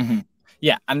 Mm-hmm.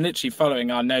 Yeah, and literally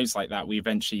following our nose like that, we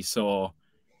eventually saw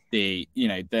the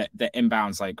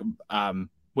inbounds, like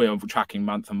we're tracking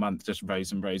month on month, just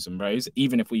rose and rose and rose,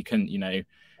 even if we couldn't,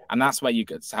 and that's where you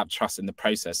get to have trust in the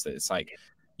process, that it's like,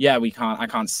 yeah, I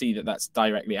can't see that that's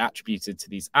directly attributed to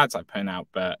these ads I put out,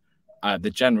 but the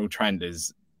general trend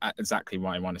is exactly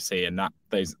what I want to see, and that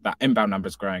inbound number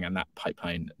is growing and that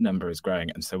pipeline number is growing,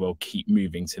 and so we'll keep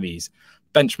moving to these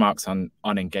benchmarks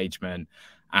on engagement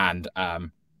and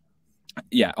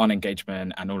on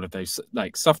engagement and all of those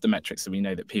like softer metrics that we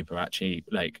know that people are actually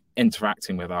like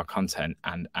interacting with our content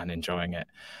and enjoying it.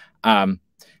 And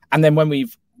then when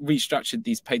we've restructured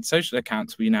these paid social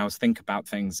accounts, we now think about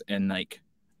things in like,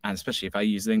 and especially if I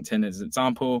use LinkedIn as an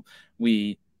example,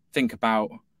 we think about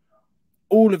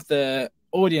all of the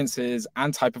audiences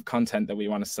and type of content that we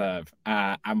want to serve,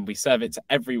 and we serve it to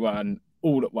everyone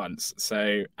all at once.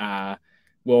 So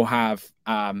we'll have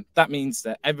that means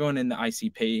that everyone in the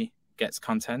ICP gets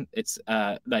content. It's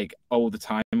like all the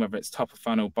time, whether it's top of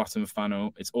funnel, bottom of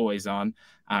funnel, it's always on,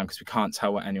 because we can't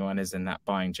tell what anyone is in that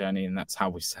buying journey, and that's how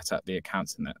we set up the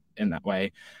accounts in that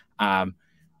way.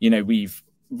 We've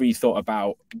rethought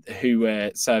about who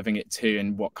we're serving it to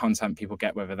and what content people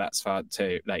get, whether that's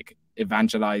to like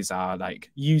evangelize our like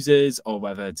users or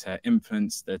whether to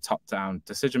influence the top-down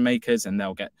decision makers, and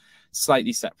they'll get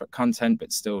slightly separate content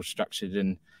but still structured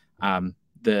in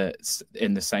the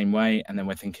same way. And then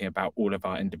we're thinking about all of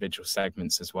our individual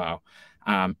segments as well,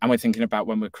 and we're thinking about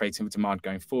when we're creating demand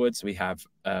going forward. So we have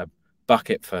a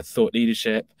bucket for thought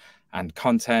leadership and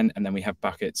content, and then we have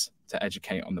buckets to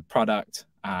educate on the product,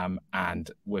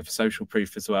 and with social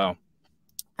proof as well,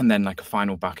 and then like a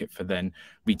final bucket for then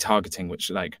retargeting, which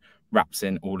like wraps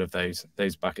in all of those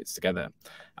buckets together.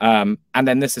 And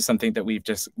then this is something that we're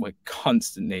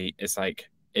constantly, it's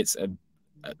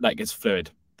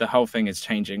fluid. The whole thing is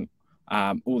changing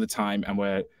all the time, and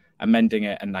we're amending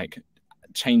it and like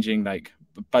changing like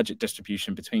budget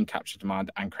distribution between capture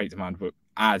demand and create demand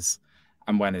as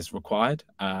and when is required,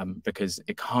 because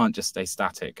it can't just stay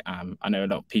static. I know a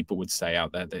lot of people would say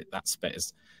out there that split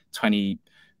is 20%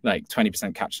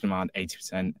 capture demand,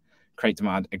 80% create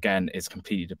demand. Again, is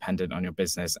completely dependent on your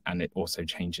business, and it also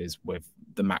changes with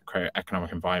the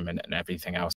macroeconomic environment and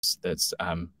everything else that's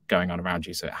going on around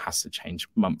you. So it has to change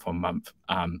month on month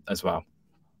as well.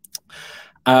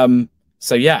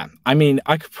 So yeah, I mean,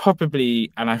 I could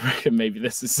probably, and I reckon maybe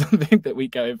this is something that we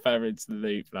go further into the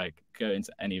loop, like go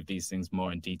into any of these things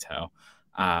more in detail.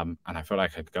 And I feel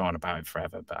like I could go on about it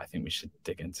forever, but I think we should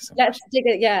dig into some. Let's dig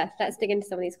into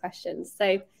some of these questions.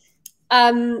 So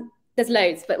there's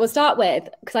loads, but we'll start with,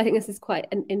 because I think this is quite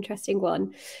an interesting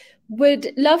one.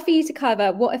 Would love for you to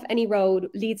cover what, if any, role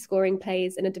lead scoring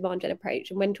plays in a demand gen approach.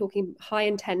 And when talking high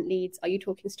intent leads, are you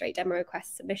talking straight demo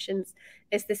requests, submissions?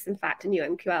 Is this in fact a new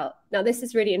MQL? Now, this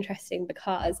is really interesting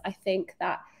because I think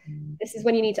that this is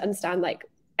when you need to understand like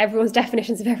everyone's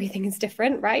definitions of everything is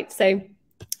different, right? So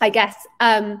I guess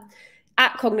at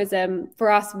Cognism,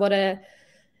 for us, what a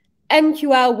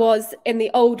MQL was in the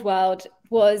old world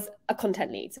was a content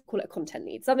lead. So call it a content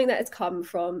lead, something that has come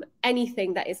from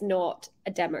anything that is not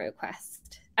a demo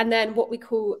request. And then what we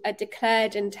call a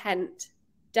declared intent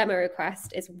demo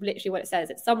request is literally what it says.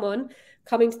 It's someone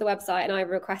coming to the website and either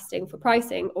requesting for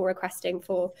pricing or requesting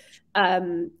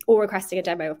a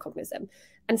demo of Cognism.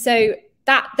 And so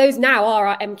those now are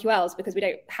our MQLs because we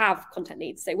don't have content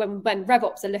leads. So when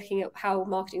RevOps are looking at how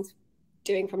marketing's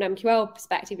doing from an MQL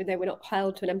perspective, even though we're not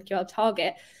held to an MQL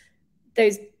target,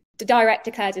 the direct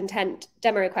declared intent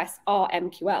demo requests are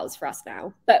MQLs for us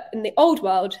now. But in the old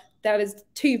world, there was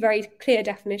two very clear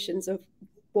definitions of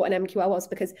what an MQL was,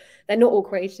 because they're not all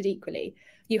created equally.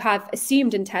 You have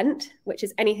assumed intent, which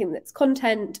is anything that's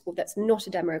content or that's not a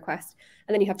demo request.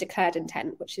 And then you have declared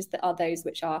intent, which are those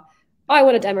which are, I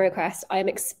want a demo request. I am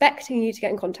expecting you to get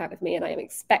in contact with me, and I am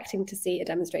expecting to see a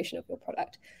demonstration of your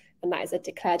product. And that is a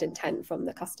declared intent from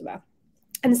the customer.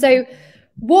 And so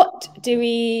what do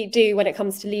we do when it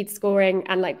comes to lead scoring,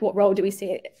 and like what role do we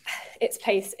see its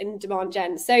place in demand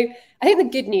gen? So I think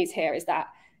the good news here is that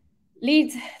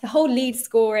the whole lead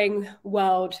scoring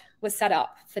world was set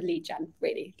up for lead gen,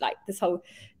 really, like this whole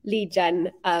lead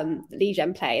gen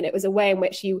play. And it was a way in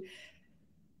which you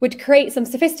would create some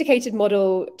sophisticated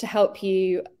model to help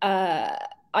you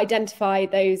identify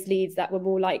those leads that were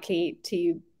more likely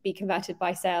to be converted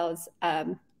by sales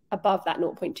above that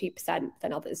 0.2%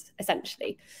 than others,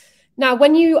 essentially. Now,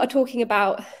 when you are talking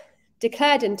about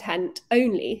declared intent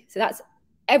only, so that's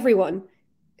everyone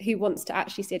who wants to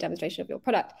actually see a demonstration of your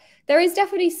product. There is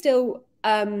definitely still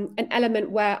an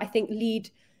element where I think lead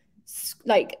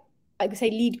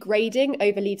grading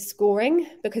over lead scoring,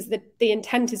 because the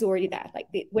intent is already there. Like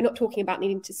we're not talking about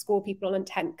needing to score people on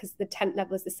intent, because the intent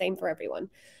level is the same for everyone.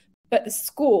 But the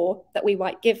score that we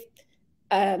might give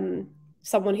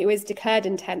someone who is declared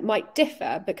intent might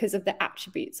differ because of the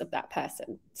attributes of that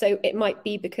person. So it might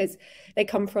be because they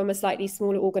come from a slightly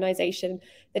smaller organization,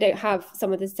 they don't have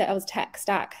some of the sales tech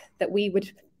stack that we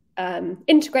would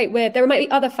integrate with. There might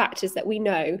be other factors that we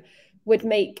know would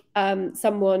make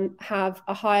someone have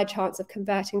a higher chance of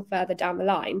converting further down the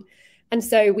line. And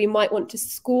so we might want to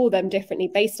score them differently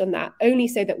based on that, only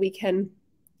so that we can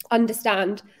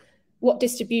understand what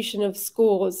distribution of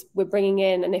scores we're bringing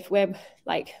in. And if we're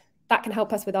like, that can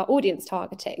help us with our audience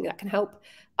targeting. That can help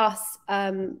us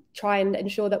try and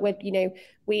ensure that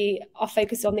we are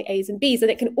focused on the A's and B's. And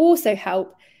it can also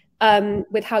help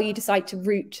with how you decide to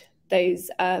route those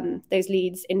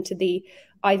leads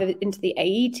either into the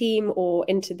AE team or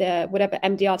into the whatever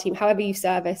MDR team, however you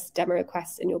service demo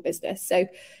requests in your business. So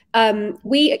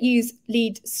we use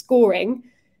lead scoring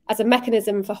as a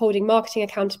mechanism for holding marketing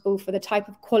accountable for the type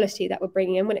of quality that we're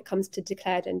bringing in when it comes to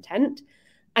declared intent,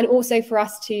 and also for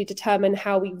us to determine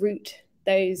how we route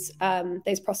those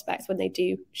prospects when they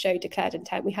do show declared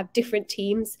intent. We have different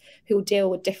teams who will deal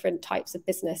with different types of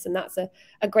business, and that's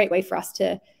a great way for us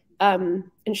to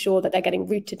ensure that they're getting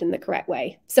routed in the correct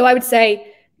way. So I would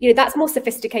say, that's more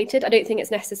sophisticated. I don't think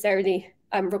it's necessarily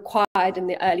required in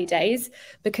the early days,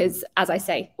 because, as I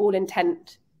say, all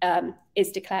intent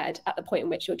is declared at the point in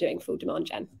which you're doing full demand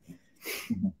gen.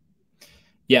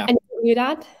 Yeah. Anything you'd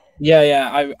add?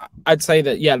 Yeah. I'd say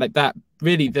that, like that,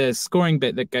 really the scoring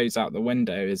bit that goes out the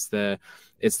window is the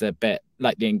bit,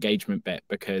 like the engagement bit,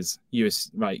 because you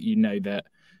know that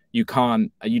you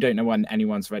don't know when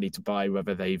anyone's ready to buy,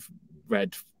 whether they've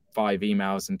read 5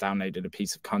 emails and downloaded a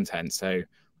piece of content. So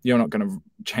you're not going to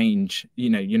change,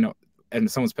 you're not,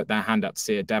 and someone's put their hand up to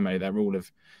see a demo, they're all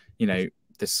of,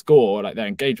 the score, like their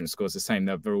engagement score is the same.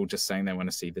 They're all just saying they want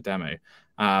to see the demo.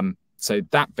 So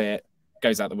that bit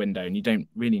goes out the window, and you don't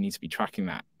really need to be tracking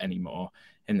that anymore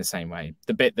in the same way.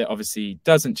 The bit that obviously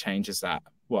doesn't change is that,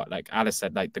 like Alice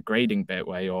said, like the grading bit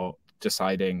where you're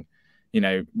deciding,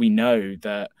 we know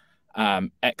that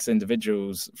X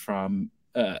individuals from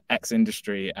X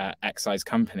industry at X size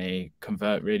company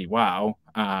convert really well,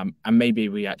 and maybe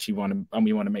we actually want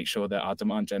to make sure that our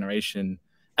demand generation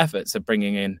efforts are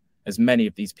bringing in as many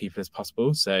of these people as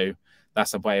possible. So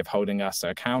that's a way of holding us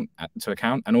to account.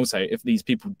 And also, if these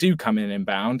people do come in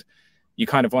inbound, you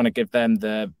kind of want to give them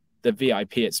the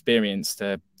VIP experience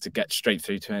to get straight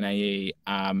through to an AE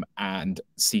and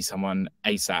see someone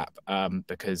ASAP,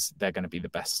 because they're going to be the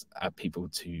best people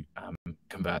to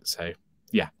convert. So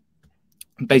yeah,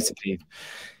 basically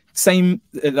same,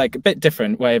 like a bit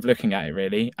different way of looking at it,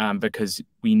 really, because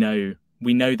we know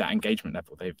that engagement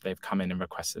level. They've come in and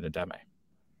requested a demo.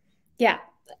 Yeah,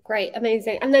 great,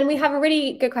 amazing. And then we have a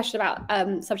really good question about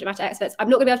subject matter experts. I'm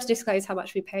not going to be able to disclose how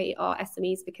much we pay our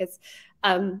SMEs, because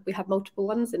we have multiple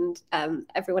ones, and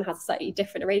everyone has a slightly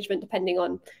different arrangement depending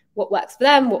on what works for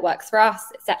them, what works for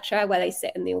us, etc., where they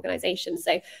sit in the organization.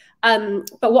 So,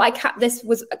 but this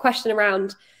was a question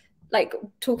around like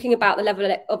talking about the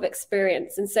level of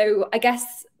experience. And so I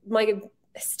guess my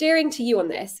steering to you on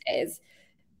this is,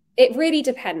 it really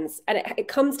depends, and it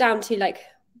comes down to like,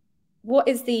 what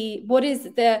are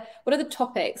the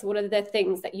topics, what are the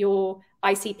things that your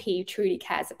ICP truly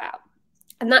cares about?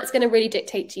 And that's going to really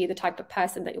dictate to you the type of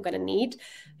person that you're going to need,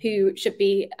 who should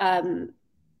be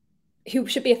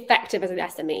effective as an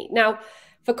SME. Now,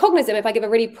 for Cognism, if I give a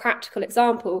really practical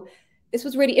example, this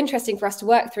was really interesting for us to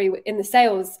work through in the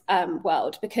sales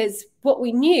world, because what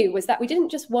we knew was that we didn't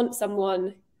just want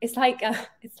someone. It's like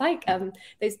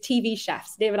those TV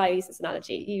chefs. Dave and I use this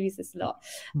analogy. You use this a lot.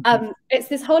 It's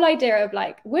this whole idea of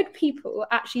like, would people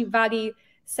actually value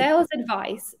sales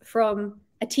advice from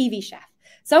a TV chef?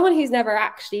 Someone who's never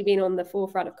actually been on the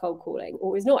forefront of cold calling,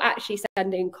 or is not actually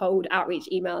sending cold outreach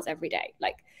emails every day.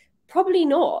 Like, probably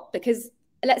not, because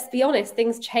let's be honest,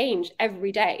 things change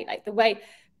every day. Like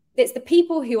it's the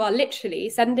people who are literally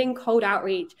sending cold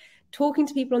outreach, talking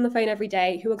to people on the phone every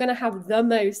day, who are going to have the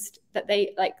most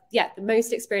the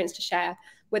most experience to share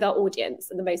with our audience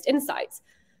and the most insights.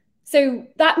 So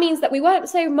that means that we weren't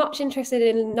so much interested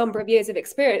in a number of years of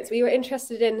experience. We were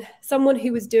interested in someone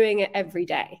who was doing it every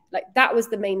day. Like, that was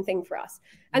the main thing for us.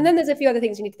 And then there's a few other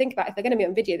things you need to think about. If they're going to be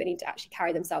on video, they need to actually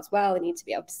carry themselves well. They need to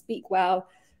be able to speak well.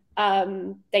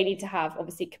 They need to have,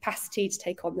 obviously, capacity to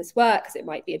take on this work, because it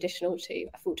might be additional to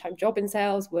a full-time job in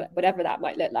sales, whatever that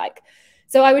might look like.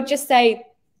 So I would just say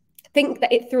think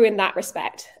that it through in that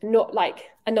respect, not like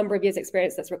a number of years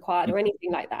experience that's required or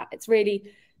anything like that. It's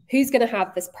really who's going to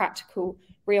have this practical,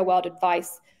 real world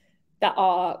advice that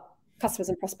our customers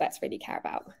and prospects really care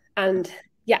about. And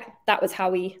yeah, that was how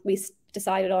we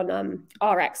decided on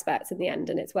our experts in the end,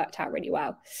 and it's worked out really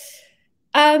well.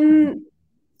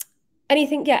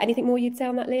 Anything more you'd say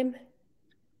on that, Liam?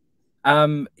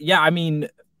 Yeah, I mean,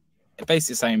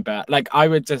 basically the same, but like I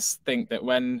would just think that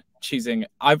when choosing,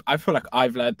 I feel like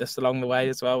I've learned this along the way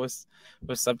as well with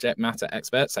subject matter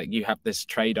experts. Like you have this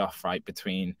trade-off, right,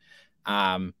 between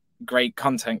great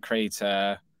content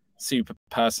creator, super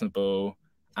personable,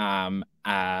 and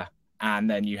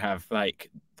then you have like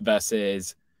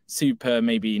versus super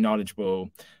maybe knowledgeable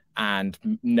and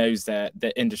knows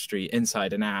the industry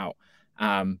inside and out,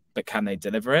 but can they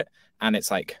deliver it? And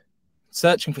it's like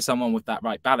searching for someone with that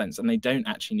right balance, and they don't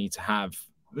actually need to have,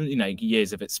 you know,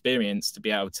 years of experience to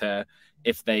be able to,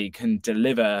 if they can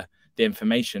deliver the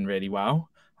information really well,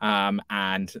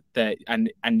 and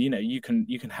you know, you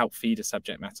can help feed a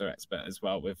subject matter expert as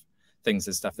well with things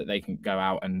and stuff that they can go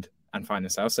out and find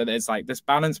themselves. So there's like this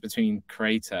balance between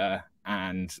creator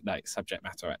and like subject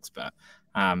matter expert,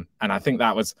 and I think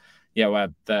that was where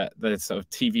the sort of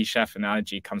TV chef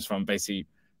analogy comes from. Basically,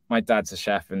 my dad's a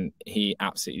chef and he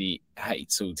absolutely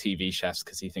hates all TV chefs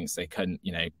because he thinks they couldn't,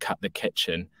 you know, cut the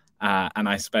kitchen. And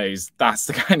I suppose that's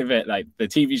the kind of it, like the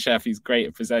TV chef, he's great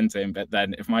at presenting, but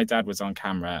then if my dad was on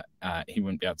camera, he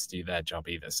wouldn't be able to do their job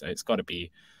either. So it's got to be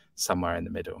somewhere in the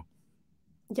middle.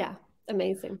 Yeah,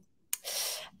 amazing.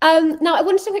 Now, I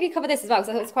wanted to quickly cover this as well, because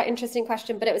I thought it was quite an interesting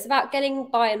question, but it was about getting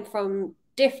buy-in from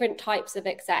different types of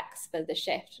execs for the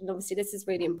shift. And obviously this is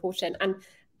really important. And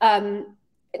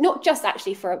not just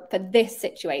actually for this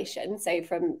situation, so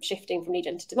from shifting from lead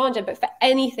gen to demand gen, but for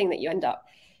anything that you end up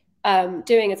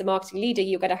doing as a marketing leader,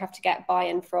 you're going to have to get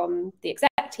buy-in from the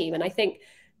exec team. And I think,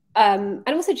 and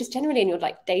also just generally in your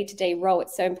like day-to-day role,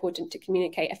 it's so important to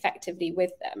communicate effectively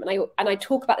with them. And I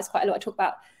talk about this quite a lot. I talk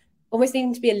about almost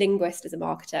needing to be a linguist as a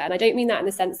marketer. And I don't mean that in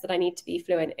the sense that I need to be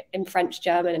fluent in French,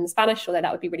 German, and Spanish, although that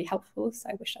would be really helpful. So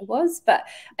I wish I was. But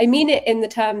I mean it in the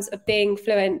terms of being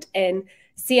fluent in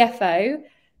CFO,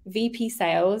 VP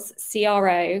sales,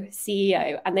 CRO,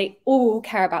 CEO, and they all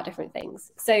care about different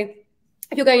things. So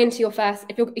if you're going into your first,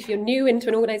 if you're new into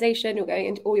an organization, you're going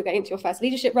into your first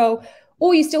leadership role,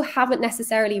 or you still haven't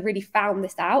necessarily really found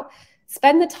this out,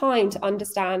 spend the time to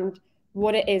understand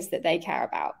what it is that they care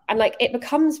about. And like it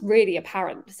becomes really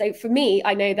apparent. So for me,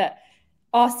 I know that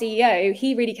our CEO,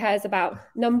 he really cares about,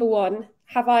 number one,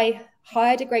 have I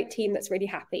hired a great team that's really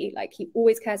happy? Like he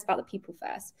always cares about the people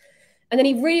first. And then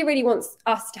he really, really wants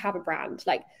us to have a brand.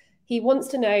 Like he wants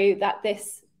to know that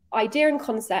this idea and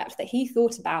concept that he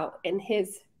thought about in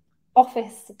his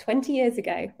office 20 years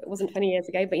ago, it wasn't 20 years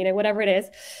ago, but you know, whatever it is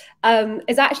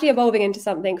actually evolving into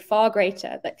something far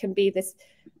greater that can be this,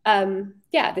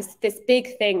 this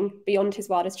big thing beyond his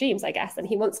wildest dreams, I guess. And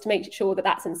he wants to make sure that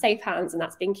that's in safe hands and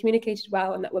that's being communicated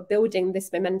well and that we're building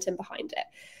this momentum behind it.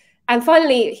 And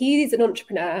finally, he's an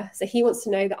entrepreneur, so he wants to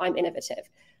know that I'm innovative.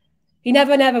 He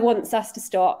never wants us to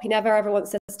stop. He never ever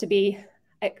wants us to be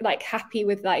like happy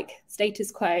with like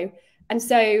status quo. And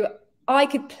so I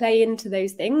could play into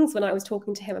those things when I was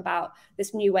talking to him about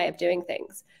this new way of doing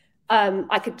things.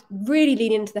 I could really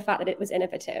lean into the fact that it was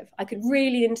innovative. I could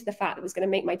really lean into the fact that it was going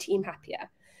to make my team happier.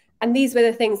 And these were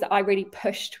the things that I really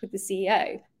pushed with the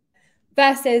CEO.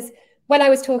 Versus when I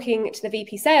was talking to the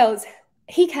VP sales,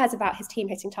 he cares about his team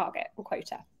hitting target and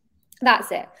quota.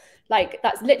 That's it. Like,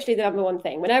 that's literally the number one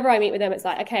thing. Whenever I meet with them, it's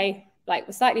like, okay, like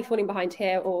we're slightly falling behind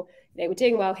here, or you know, we're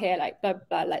doing well here, like blah,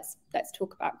 blah, let's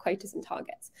talk about quotas and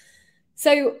targets.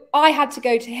 So I had to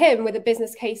go to him with a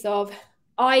business case of,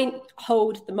 I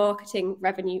hold the marketing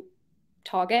revenue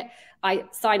target, I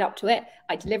sign up to it,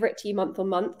 I deliver it to you month on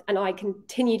month, and I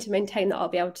continue to maintain that I'll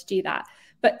be able to do that.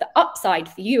 But the upside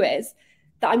for you is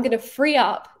that I'm going to free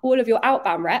up all of your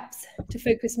outbound reps to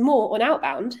focus more on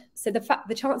outbound. So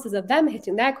the chances of them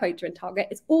hitting their quota and target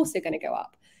is also going to go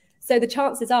up. So the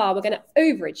chances are we're going to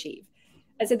overachieve.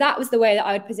 And so that was the way that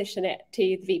I would position it to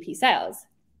the VP sales.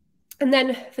 And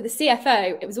then for the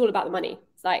CFO, it was all about the money.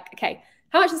 It's like, okay,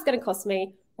 how much is it going to cost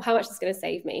me? Or how much is it going to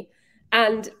save me?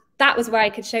 And that was where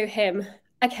I could show him,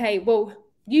 okay, well,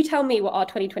 you tell me what our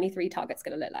 2023 target's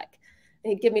going to look like.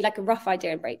 And he'd give me like a rough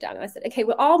idea and breakdown. And I said, okay,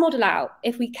 well, I'll model out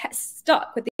if we get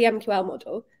stuck with the MQL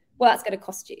model, well, that's going to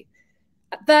cost you.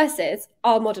 Versus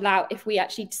I'll model out if we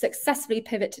actually successfully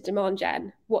pivot to demand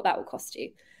gen, what that will cost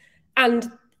you.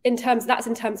 And that's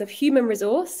in terms of human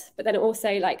resource, but then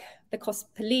also like the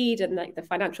cost per lead and like the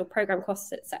financial program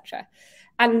costs, etc.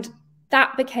 And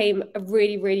that became a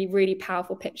really, really, really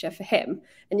powerful picture for him.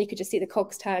 And you could just see the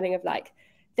cogs turning of like,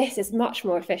 this is much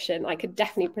more efficient. I could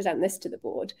definitely present this to the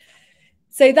board.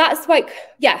 So that's like,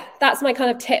 yeah, that's my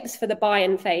kind of tips for the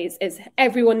buy-in phase, is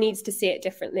everyone needs to see it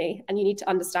differently. And you need to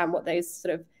understand what those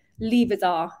sort of levers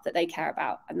are that they care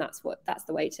about. And that's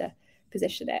the way to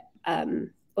position it.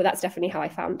 Or that's definitely how I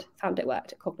found it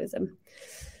worked at Cognism.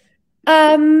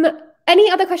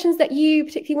 Any other questions that you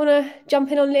particularly want to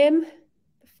jump in on, Liam,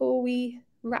 before we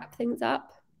wrap things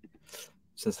up?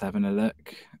 Just having a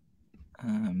look.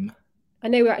 I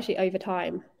know we're actually over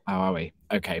time. Oh, are we?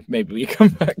 Okay, maybe we come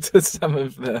back to some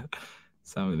of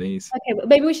these. Okay, well,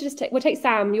 maybe we should just we'll take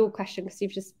Sam, your question, because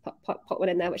you've just put one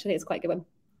in there, which I think is quite a good one.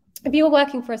 If you were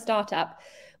working for a startup,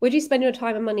 would you spend your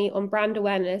time and money on brand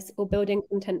awareness or building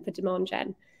content for demand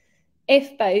gen?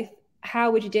 If both,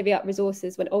 how would you divvy up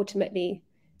resources when ultimately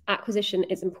acquisition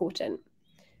is important?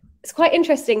 It's quite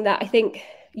interesting that I think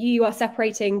you are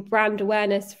separating brand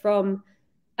awareness from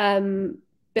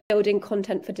building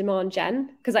content for demand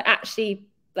gen, because I actually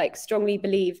strongly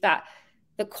believe that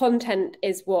the content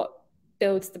is what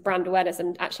builds the brand awareness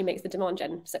and actually makes the demand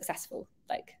gen successful,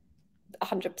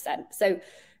 100%. So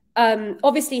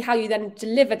obviously how you then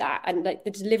deliver that and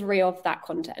the delivery of that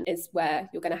content is where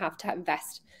you're going to have to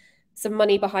invest some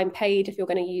money behind paid if you're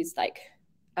going to use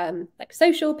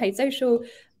social, paid social.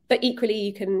 But equally,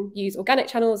 you can use organic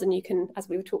channels, and you can, as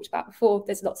we talked about before,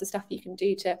 there's lots of stuff you can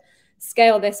do to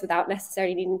scale this without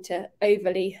necessarily needing to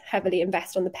overly heavily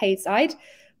invest on the paid side.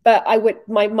 But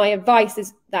my advice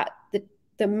is that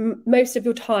the most of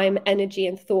your time, energy,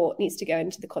 and thought needs to go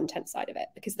into the content side of it,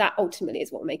 because that ultimately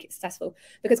is what will make it successful.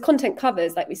 Because content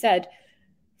covers, like we said,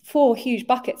 4 huge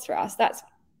buckets for us. That's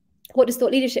what does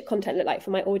thought leadership content look like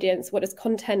for my audience? What does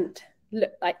content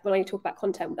look like when I talk about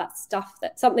content? That's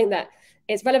something that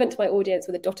is relevant to my audience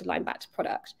with a dotted line back to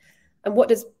product. And what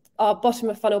does our bottom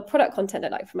of funnel product content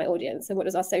look like for my audience? And what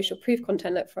does our social proof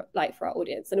content look like for our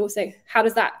audience? And also, how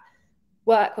does that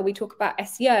work when we talk about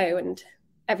SEO and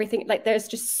everything? There's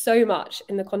just so much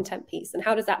in the content piece. And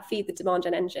how does that feed the demand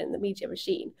gen engine, the media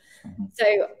machine? Mm-hmm.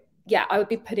 So yeah, I would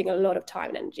be putting a lot of time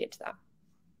and energy into that.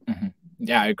 Mm-hmm.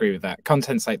 Yeah, I agree with that.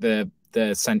 Content's like the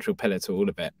central pillar to all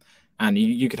of it. And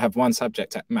you could have one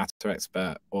subject matter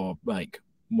expert or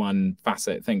one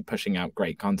facet thing pushing out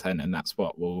great content, and that's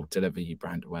what will deliver you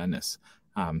brand awareness.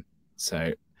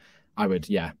 So I would,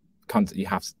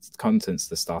 content's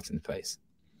the starting place.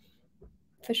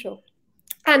 For sure.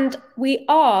 And we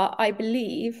are, I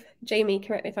believe, Jamie,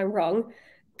 correct me if I'm wrong,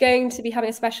 going to be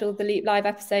having a special The Leap Live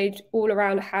episode all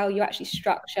around how you actually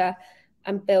structure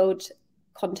and build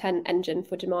content engine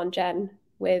for demand gen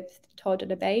with Todd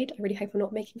and Abaid. I really hope I'm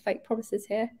not making fake promises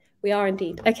here. We are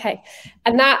indeed. Okay.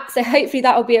 And so hopefully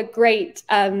that will be a great,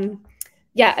 a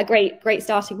great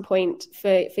starting point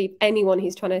for anyone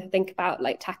who's trying to think about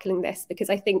tackling this. Because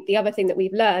I think the other thing that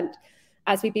we've learned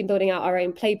as we've been building out our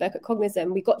own playbook at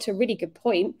Cognism, we got to a really good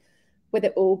point with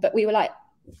it all, but we were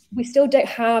we still don't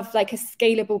have a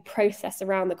scalable process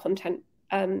around the content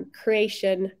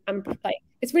creation, and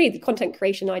it's really the content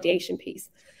creation ideation piece,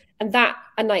 and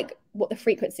what the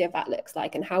frequency of that looks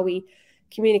like, and how we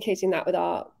communicating that with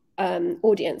our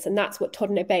audience. And that's what Todd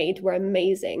and Abaid were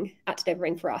amazing at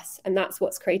delivering for us, and that's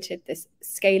what's created this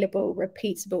scalable,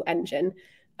 repeatable engine.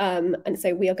 And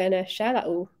so we are going to share that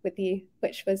all with you,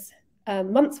 which was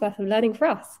months worth of learning for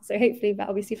us. So hopefully that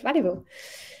will be super valuable.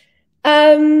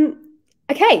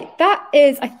 Okay, that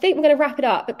is, I think we're going to wrap it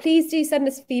up, but please do send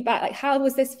us feedback. How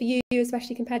was this for you,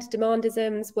 especially compared to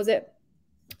demandisms? Was it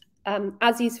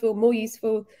as useful, more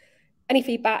useful? Any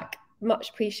feedback,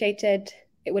 much appreciated.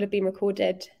 It would have been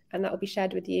recorded, and that will be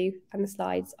shared with you and the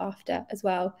slides after as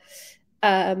well.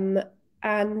 And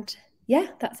yeah,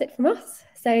 that's it from us.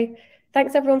 So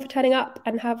thanks everyone for turning up,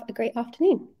 and have a great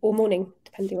afternoon or morning,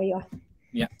 depending where you are.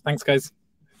 Yeah, thanks guys.